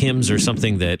hymns are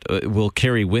something that will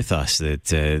carry with us,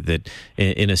 that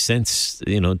in a sense,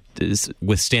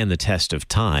 withstand the test of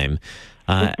time.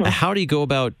 How do you go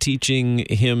about teaching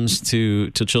hymns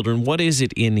to children? What is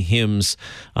it in hymns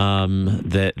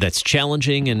that's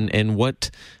challenging, and what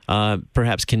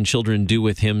perhaps can children do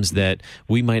with hymns that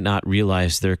we might not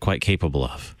realize they're quite capable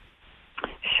of?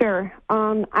 Sure.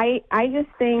 I just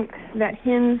think that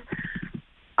hymns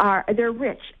they're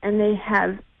rich, and they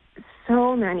have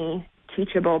so many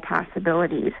teachable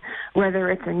possibilities, whether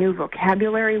it's a new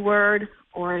vocabulary word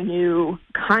or a new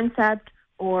concept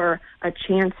or a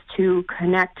chance to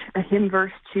connect a hymn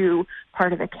verse to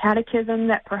part of the catechism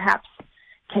that perhaps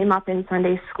came up in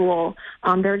Sunday school.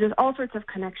 There are just all sorts of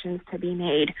connections to be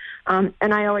made.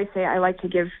 And I always say I like to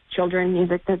give children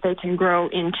music that they can grow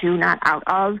into, not out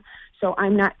of. So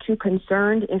I'm not too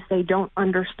concerned if they don't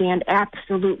understand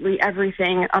absolutely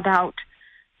everything about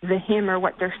the hymn or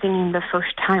what they're singing the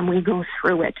first time we go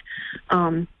through it.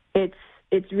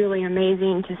 It's really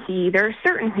amazing to see. There are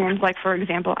certain hymns, like, for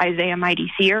example, Isaiah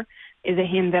Mighty Seer is a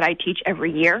hymn that I teach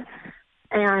every year.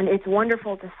 And it's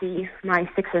wonderful to see my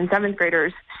 6th and 7th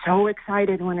graders so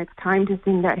excited when it's time to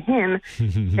sing that hymn.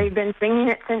 They've been singing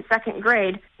it since 2nd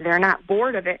grade. They're not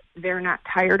bored of it. They're not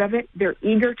tired of it. They're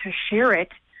eager to share it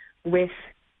with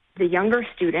the younger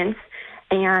students.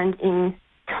 And in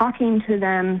talking to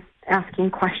them,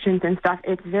 asking questions and stuff,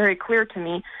 it's very clear to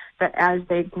me that as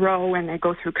they grow and they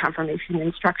go through confirmation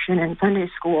instruction and Sunday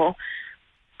school,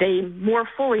 they more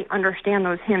fully understand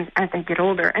those hymns as they get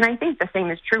older. And I think the same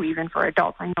is true even for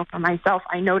adults. I know for myself,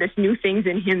 I notice new things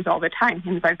in hymns all the time,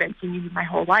 hymns I've been singing my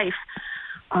whole life.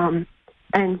 And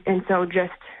so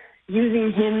just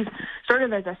using hymns sort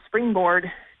of as a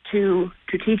springboard to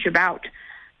teach about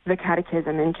the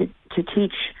catechism and to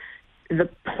teach the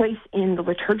place in the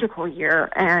liturgical year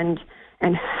and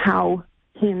how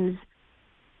hymns,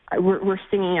 we're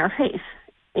singing our faith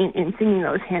in singing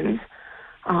those hymns.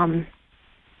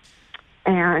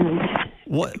 And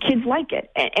kids like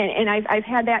it. And I've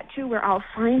had that too, where I'll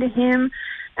find a hymn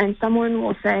and someone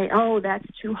will say, oh, that's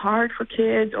too hard for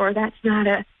kids, or that's not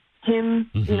a hymn,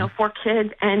 for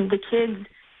kids, and the kids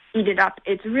eat it up.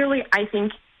 It's really, I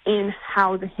think, in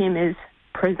how the hymn is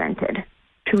presented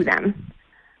to them.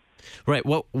 Right.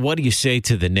 What do you say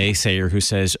to the naysayer who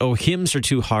says, oh, hymns are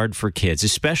too hard for kids,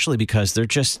 especially because they're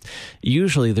just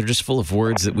full of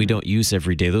words that we don't use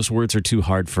every day. Those words are too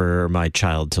hard for my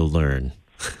child to learn.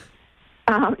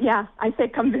 Yeah, I say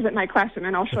come visit my classroom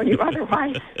and I'll show you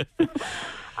otherwise.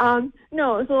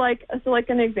 No, so like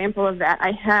an example of that,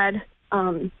 I had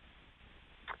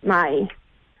my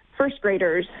first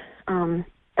graders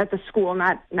at the school,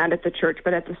 not at the church,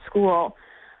 but at the school,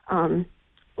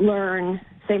 learn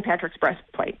St. Patrick's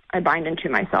Breastplate, I Bind Unto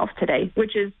Myself Today,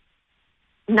 which is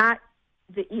not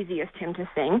the easiest hymn to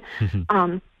sing.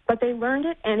 But they learned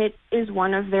it, and it is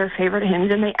one of their favorite hymns,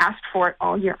 and they asked for it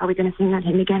all year. Are we going to sing that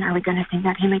hymn again? Are we going to sing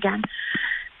that hymn again?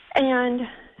 And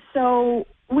so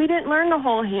we didn't learn the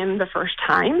whole hymn the first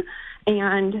time,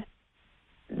 and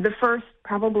the first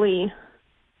probably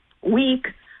week,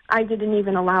 I didn't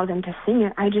even allow them to sing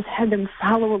it. I just had them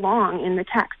follow along in the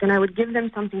text, and I would give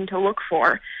them something to look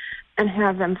for and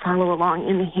have them follow along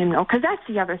in the hymnal, because that's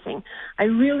the other thing. I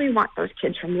really want those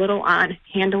kids from little on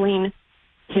handling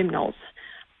hymnals.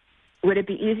 Would it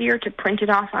be easier to print it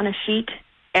off on a sheet?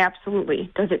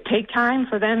 Absolutely. Does it take time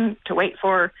for them to wait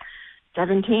for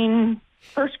 17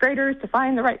 first graders to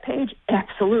find the right page?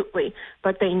 Absolutely.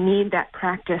 But they need that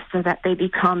practice so that they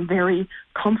become very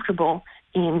comfortable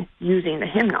in using the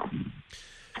hymnal.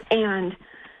 And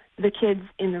the kids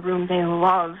in the room, they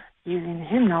love using the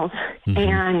hymnals. Mm-hmm.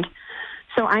 And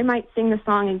so I might sing the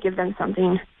song and give them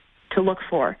something to look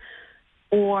for.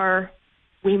 Or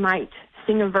we might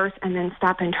sing a verse and then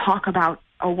stop and talk about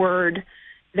a word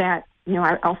that,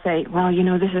 I'll say, well,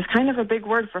 this is kind of a big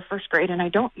word for first grade, and I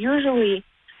don't usually,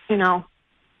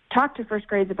 talk to first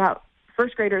graders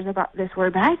about this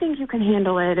word, but I think you can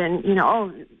handle it. And,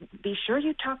 be sure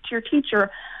you talk to your teacher,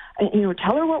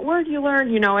 tell her what word you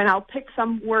learned, and I'll pick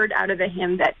some word out of the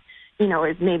hymn that,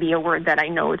 is maybe a word that I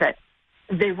know that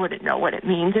they wouldn't know what it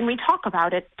means. And we talk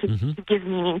about it to give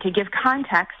meaning, to give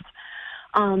context.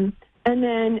 And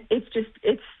then it's just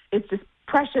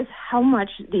precious how much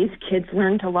these kids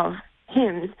learn to love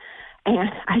hymns.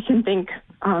 And I can think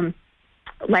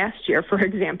last year, for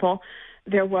example,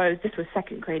 this was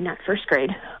second grade, not first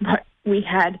grade, but we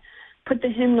had put the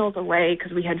hymnals away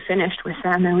because we had finished with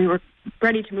them and we were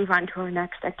ready to move on to our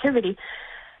next activity.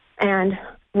 And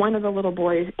one of the little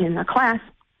boys in the class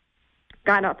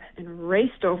got up and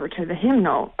raced over to the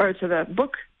hymnal, or to the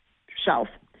bookshelf,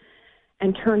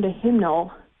 and turned a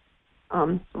hymnal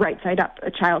right side up.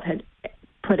 A child had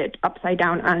put it upside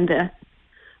down on the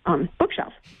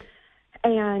bookshelf.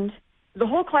 And the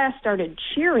whole class started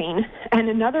cheering, and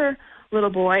another little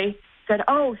boy said,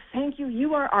 "Oh, thank you.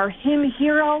 You are our hymn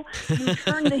hero. You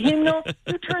turned the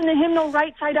hymnal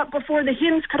right side up before the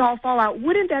hymns could all fall out.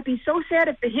 Wouldn't that be so sad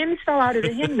if the hymns fell out of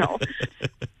the hymnal?"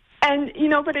 And,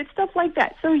 but it's stuff like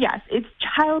that. So, yes, it's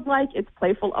childlike, it's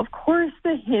playful. Of course,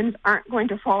 the hymns aren't going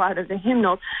to fall out of the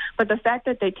hymnals, but the fact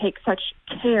that they take such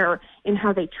care in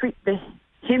how they treat the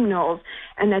hymnals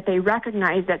and that they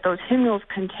recognize that those hymnals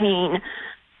contain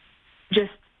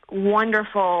just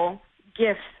wonderful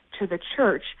gifts to the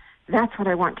church, that's what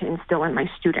I want to instill in my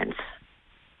students.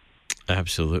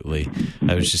 Absolutely.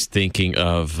 I was just thinking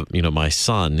of, my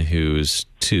son who's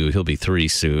 2, he'll be 3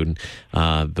 soon.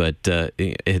 But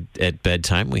at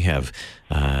bedtime we have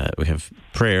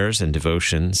prayers and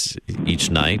devotions each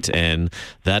night, and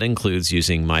that includes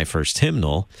using My First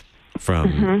Hymnal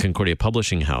from Concordia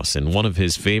Publishing House. And one of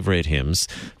his favorite hymns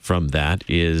from that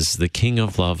is "The King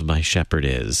of Love, My Shepherd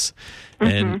Is."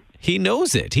 And he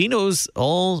knows it. He knows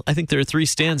all, I think there are 3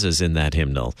 stanzas in that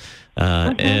hymnal,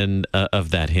 and of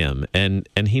that hymn. And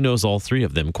he knows all 3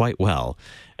 of them quite well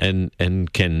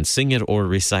and can sing it or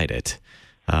recite it.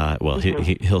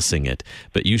 He'll sing it,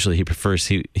 but usually he prefers,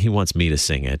 he wants me to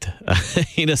sing it.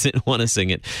 He doesn't want to sing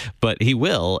it, but he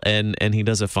will, and he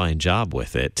does a fine job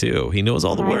with it, too. He knows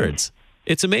all the words.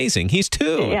 It's amazing. He's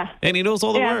 2, and he knows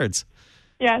all the words.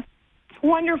 Yes,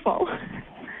 wonderful.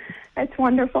 It's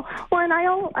wonderful. Well, and I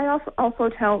also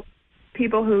tell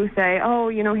people who say, "Oh,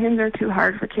 hymns are too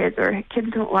hard for kids," or "Kids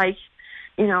don't like,"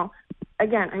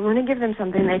 again, I want to give them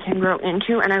something they can grow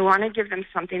into, and I want to give them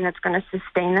something that's going to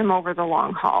sustain them over the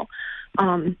long haul.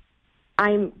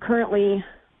 I'm currently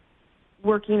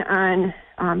working on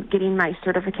getting my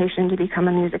certification to become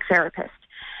a music therapist.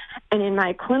 And in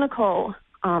my clinical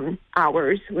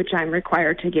hours, which I'm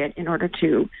required to get in order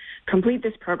to complete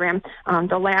this program,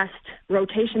 the last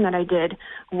rotation that I did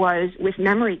was with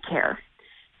memory care.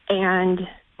 And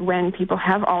when people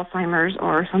have Alzheimer's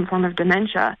or some form of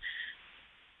dementia,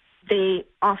 they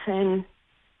often,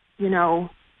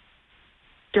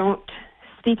 don't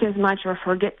speak as much or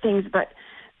forget things, but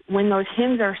when those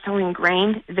hymns are so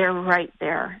ingrained, they're right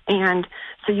there. And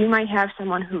so you might have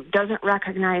someone who doesn't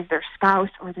recognize their spouse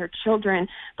or their children,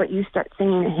 but you start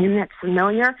singing a hymn that's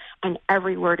familiar, and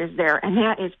every word is there. And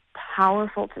that is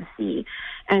powerful to see.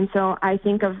 And so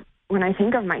when I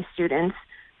think of my students,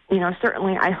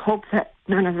 certainly I hope that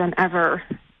none of them ever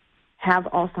have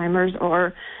Alzheimer's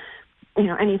or,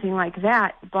 anything like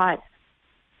that. But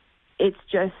it's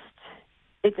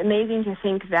amazing to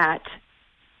think that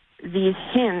these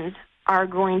hymns are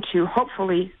going to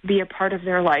hopefully be a part of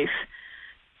their life,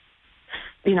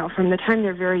 from the time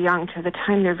they're very young to the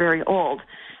time they're very old.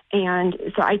 And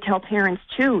so I tell parents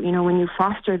too, when you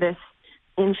foster this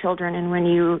in children and when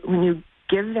you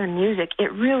give them music,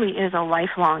 it really is a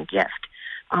lifelong gift.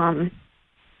 And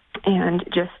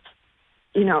just,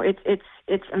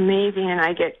 it's amazing, and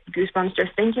I get goosebumps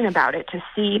just thinking about it, to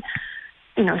see,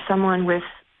 someone with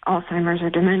Alzheimer's or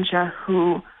dementia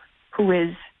who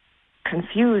is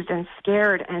confused and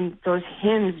scared, and those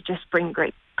hymns just bring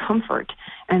great comfort.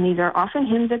 And these are often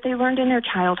hymns that they learned in their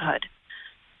childhood.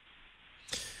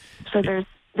 So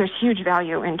there's huge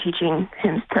value in teaching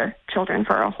hymns to children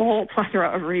for a whole plethora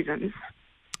of reasons.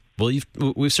 Well,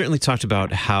 we've certainly talked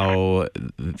about how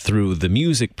through the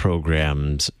music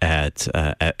programs at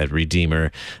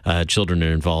Redeemer, children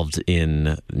are involved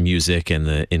in music and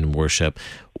in worship.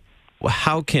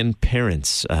 How can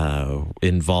parents help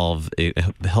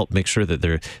make sure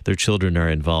that their children are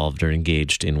involved or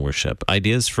engaged in worship?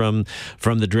 Ideas from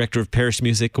the director of parish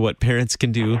music, what parents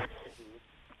can do?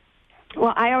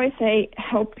 Well, I always say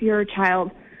help your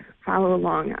child follow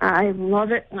along. I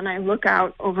love it when I look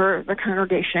out over the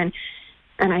congregation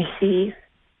and I see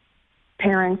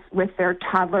parents with their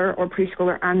toddler or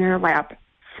preschooler on their lap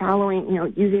following,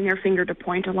 using their finger to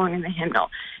point along in the hymnal.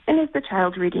 And is the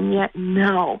child reading yet?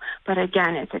 No. But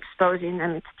again, it's exposing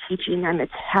them, it's teaching them,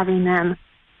 it's having them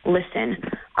listen.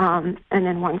 And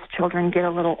then once children get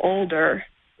a little older,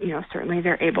 certainly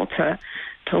they're able to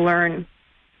learn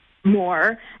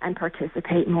more and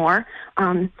participate more.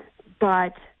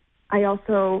 But I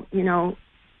also,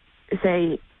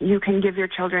 say you can give your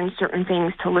children certain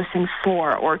things to listen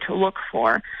for or to look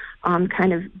for,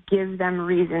 kind of give them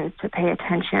reasons to pay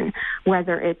attention,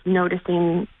 whether it's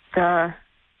noticing the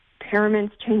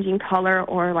paraments changing color,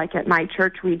 or like at my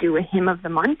church, we do a hymn of the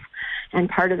month. And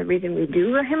part of the reason we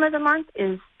do a hymn of the month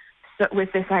is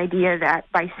with this idea that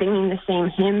by singing the same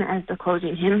hymn as the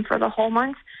closing hymn for the whole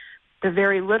month, the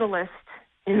very littlest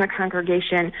in the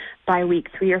congregation by week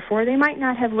 3 or 4, they might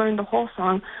not have learned the whole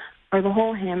song or the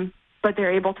whole hymn, but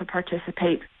they're able to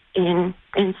participate in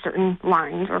certain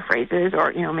lines or phrases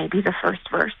or, maybe the first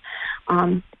verse.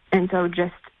 And so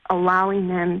just allowing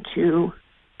them to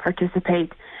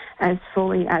participate as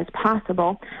fully as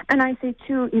possible. And I say,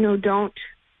 too, don't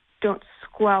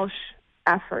squelch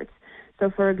efforts. So,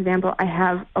 for example, I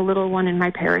have a little one in my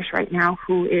parish right now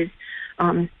who is,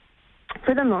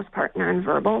 for the most part,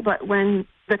 nonverbal, but when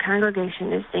the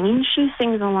congregation is singing, she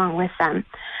sings along with them,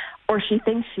 or she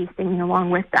thinks she's singing along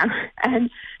with them, and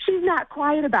she's not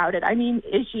quiet about it. I mean,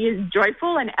 she is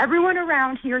joyful, and everyone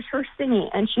around hears her singing,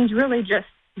 and she's really just,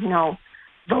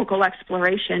 vocal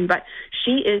exploration, but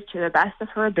she is, to the best of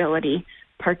her ability,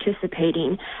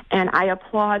 participating, and I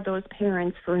applaud those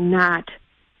parents for not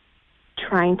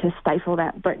trying to stifle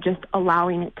that, but just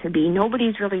allowing it to be.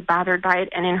 Nobody's really bothered by it,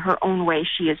 and in her own way,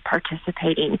 she is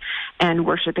participating and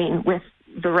worshiping with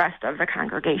the rest of the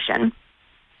congregation.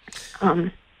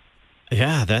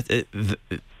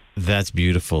 That's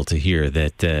beautiful to hear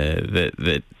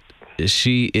that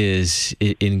she is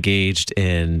engaged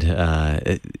and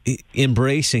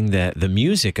embracing the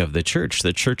music of the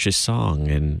church's song,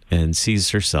 and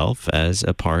sees herself as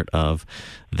a part of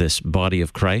this body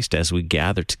of Christ as we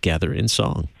gather together in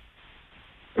song.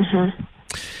 Mm-hmm.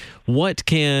 What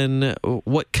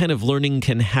kind of learning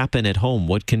can happen at home?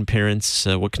 What can parents,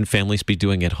 what can families be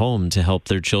doing at home to help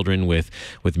their children with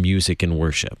music and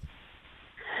worship?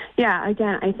 Yeah,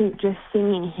 again, I think just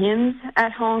singing hymns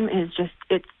at home it's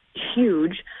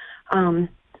huge,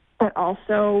 but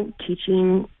also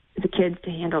teaching the kids to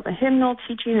handle the hymnal,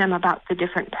 teaching them about the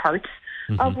different parts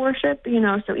of worship,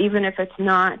 so even if it's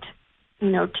not,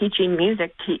 teaching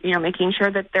music, making sure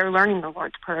that they're learning the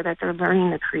Lord's Prayer, that they're learning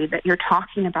the Creed, that you're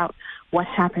talking about what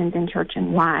happens in church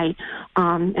and why,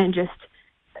 and just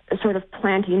sort of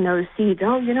planting those seeds.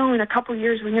 Oh, in a couple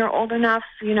years when you're old enough,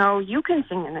 you can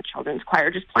sing in the children's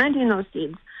choir. Just planting those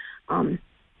seeds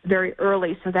very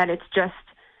early so that it's just,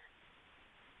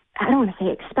 I don't want to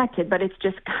say expected, but it's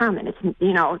just common. It's,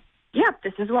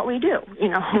 this is what we do.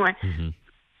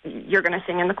 You're going to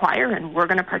sing in the choir and we're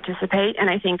going to participate.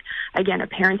 And I think, again, a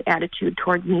parent's attitude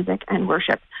towards music and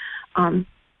worship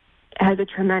has a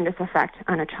tremendous effect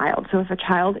on a child. So if a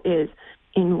child is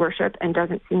in worship and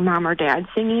doesn't see mom or dad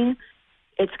singing,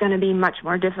 it's going to be much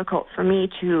more difficult for me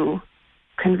to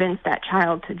convince that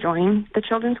child to join the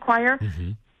children's choir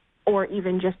or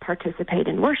even just participate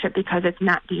in worship, because it's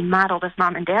not being modeled. If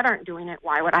mom and dad aren't doing it,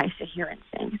 why would I sit here and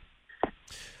sing?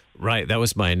 Right. That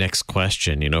was my next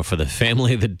question. For the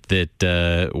family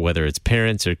that whether it's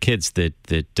parents or kids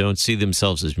that don't see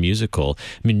themselves as musical.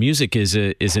 I mean, music is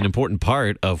an important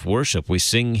part of worship. We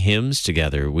sing hymns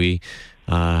together.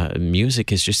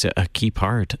 Music is just a key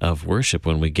part of worship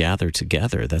when we gather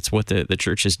together. That's what the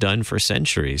church has done for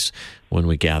centuries when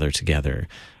we gather together.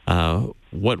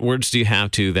 What words do you have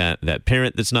to that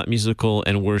parent that's not musical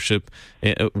and worship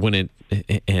when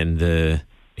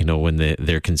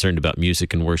they're concerned about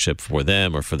music and worship for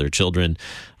them or for their children,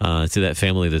 to that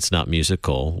family that's not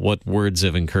musical? What words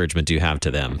of encouragement do you have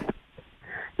to them?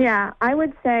 Yeah, I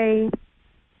would say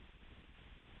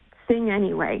sing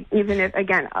anyway, even if,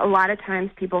 again, a lot of times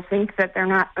people think that they're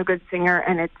not a good singer,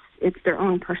 and it's their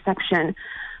own perception,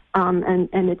 and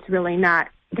it's really not.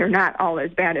 They're not all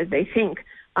as bad as they think.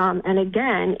 And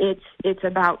again, it's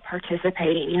about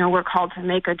participating. You know, we're called to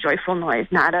make a joyful noise,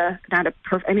 not a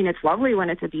I mean, it's lovely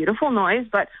when it's a beautiful noise,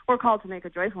 but we're called to make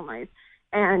a joyful noise.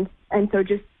 And so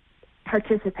just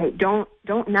participate. Don't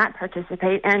not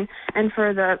participate. And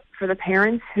for the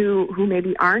parents who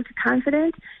maybe aren't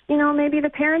confident, you know, maybe the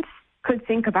parents could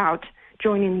think about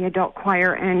joining the adult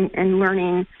choir and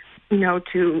learning, you know,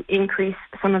 to increase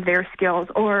some of their skills,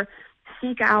 or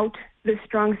seek out the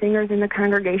strong singers in the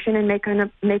congregation and make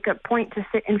a point to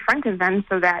sit in front of them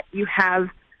so that you have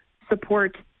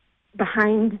support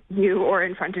behind you or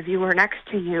in front of you or next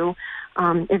to you,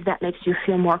 if that makes you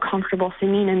feel more comfortable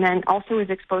singing, and then also is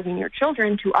exposing your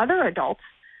children to other adults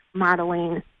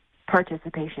modeling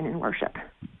participation in worship.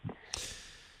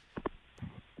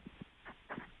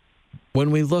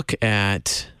 When we look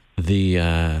at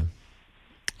the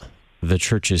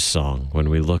church's song, when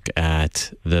we look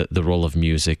at the role of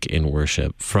music in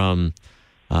worship from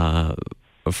a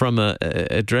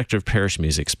director of parish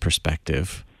music's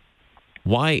perspective,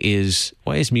 why is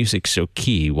music so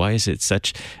key? Why is it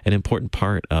such an important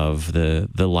part of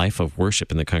the life of worship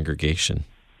in the congregation?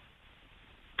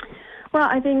 Well,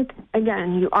 I think,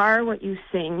 again, you are what you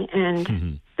sing,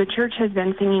 and the church has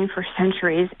been singing for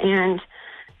centuries, and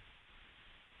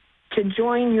to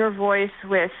join your voice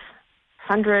with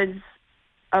hundreds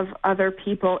of other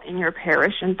people in your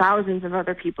parish and thousands of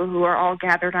other people who are all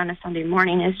gathered on a Sunday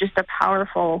morning is just a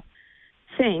powerful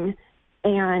thing.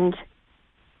 And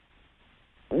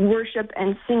worship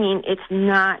and singing, it's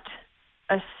not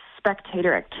a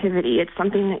spectator activity. It's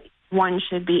something that one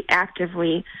should be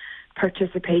actively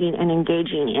participating and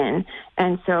engaging in.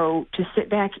 And so to sit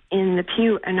back in the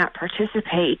pew and not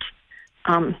participate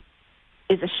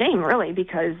is a shame, really,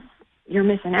 because you're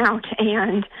missing out.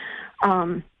 And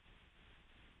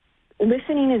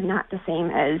listening is not the same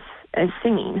as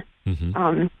singing.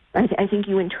 I think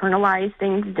you internalize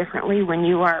things differently when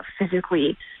you are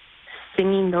physically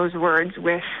singing those words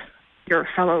with your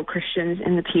fellow Christians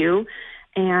in the pew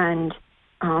and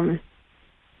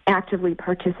actively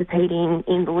participating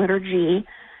in the liturgy.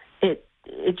 I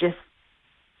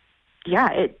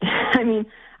mean,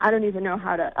 I don't even know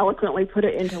how to eloquently put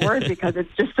it into words because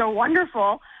it's just so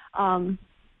wonderful, you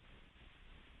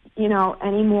know,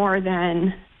 any more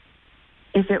than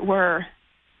if it were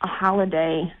a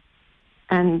holiday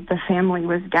and the family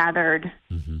was gathered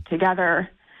together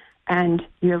and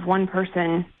you have one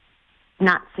person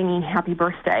not singing happy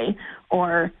birthday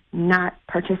or not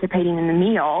participating in the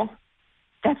meal.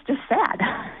 That's just sad,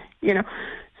 you know.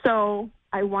 So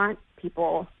I want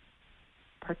people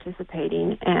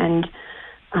participating and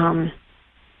to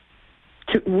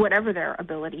whatever their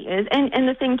ability is. And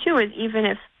the thing, too, is even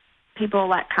if people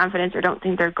lack confidence or don't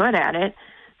think they're good at it,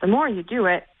 the more you do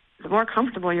it, the more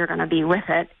comfortable you're going to be with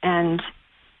it, and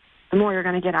the more you're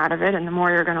going to get out of it, and the more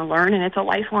you're going to learn. And it's a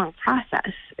lifelong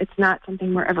process. It's not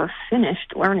something we're ever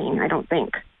finished learning, I don't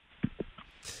think.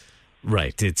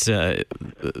 Right. It's the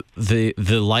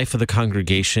life of the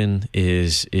congregation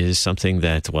is something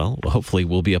that, well, hopefully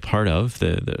we'll be a part of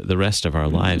the rest of our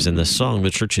lives. And the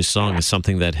church's song, is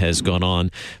something that has gone on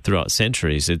throughout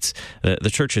centuries. It's the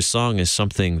church's song is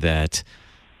something that,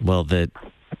 well, that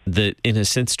in a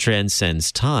sense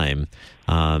transcends time.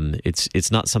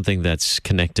 It's not something that's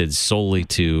connected solely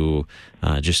to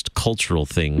just cultural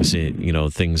things, you know,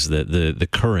 things that the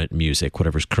current music,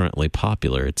 whatever's currently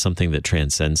popular. It's something that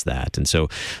transcends that. And so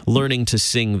learning to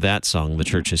sing that song, the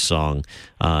church's song,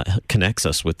 connects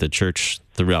us with the church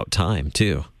throughout time,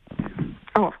 too.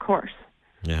 Oh, of course.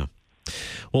 Yeah.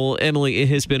 Well, Emily, it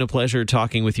has been a pleasure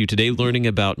talking with you today, learning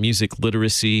about music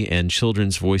literacy and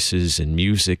children's voices and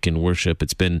music and worship.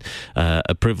 It's been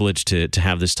a privilege to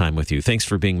have this time with you. Thanks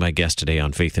for being my guest today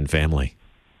on Faith and Family.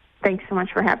 Thanks so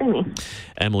much for having me.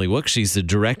 Emily Wook, she's the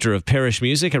director of parish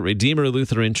music at Redeemer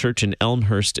Lutheran Church in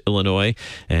Elmhurst, Illinois,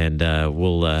 and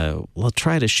we'll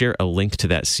try to share a link to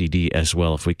that CD as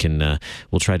well if we can.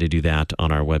 We'll try to do that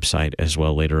on our website as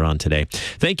well later on today.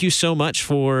 Thank you so much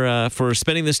for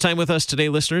spending this time with us today,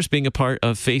 listeners, being a part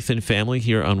of Faith and Family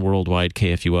here on Worldwide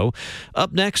KFUO.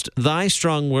 Up next, Thy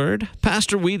Strong Word.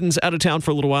 Pastor Whedon's out of town for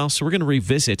a little while, so we're going to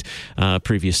revisit a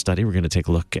previous study. We're going to take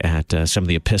a look at some of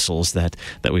the epistles that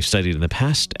we've studied in the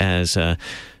past as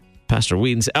Pastor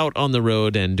Whedon's out on the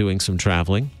road and doing some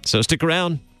traveling. So stick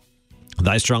around.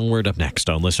 Thy Strong Word up next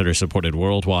on listener-supported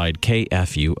Worldwide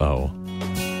KFUO.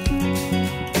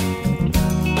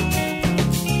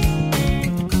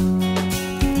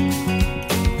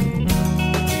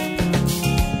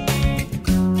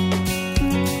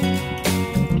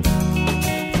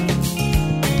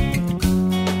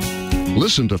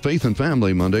 Listen to Faith and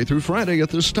Family Monday through Friday at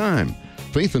this time.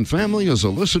 Faith and Family is a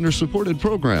listener-supported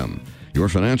program. Your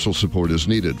financial support is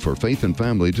needed for Faith and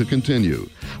Family to continue.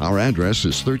 Our address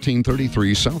is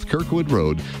 1333 South Kirkwood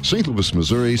Road, St. Louis,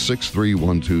 Missouri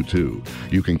 63122.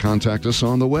 You can contact us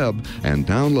on the web and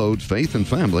download Faith and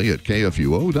Family at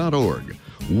kfuo.org.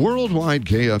 Worldwide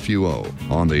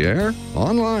KFUO, on the air,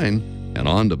 online, and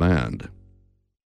on demand.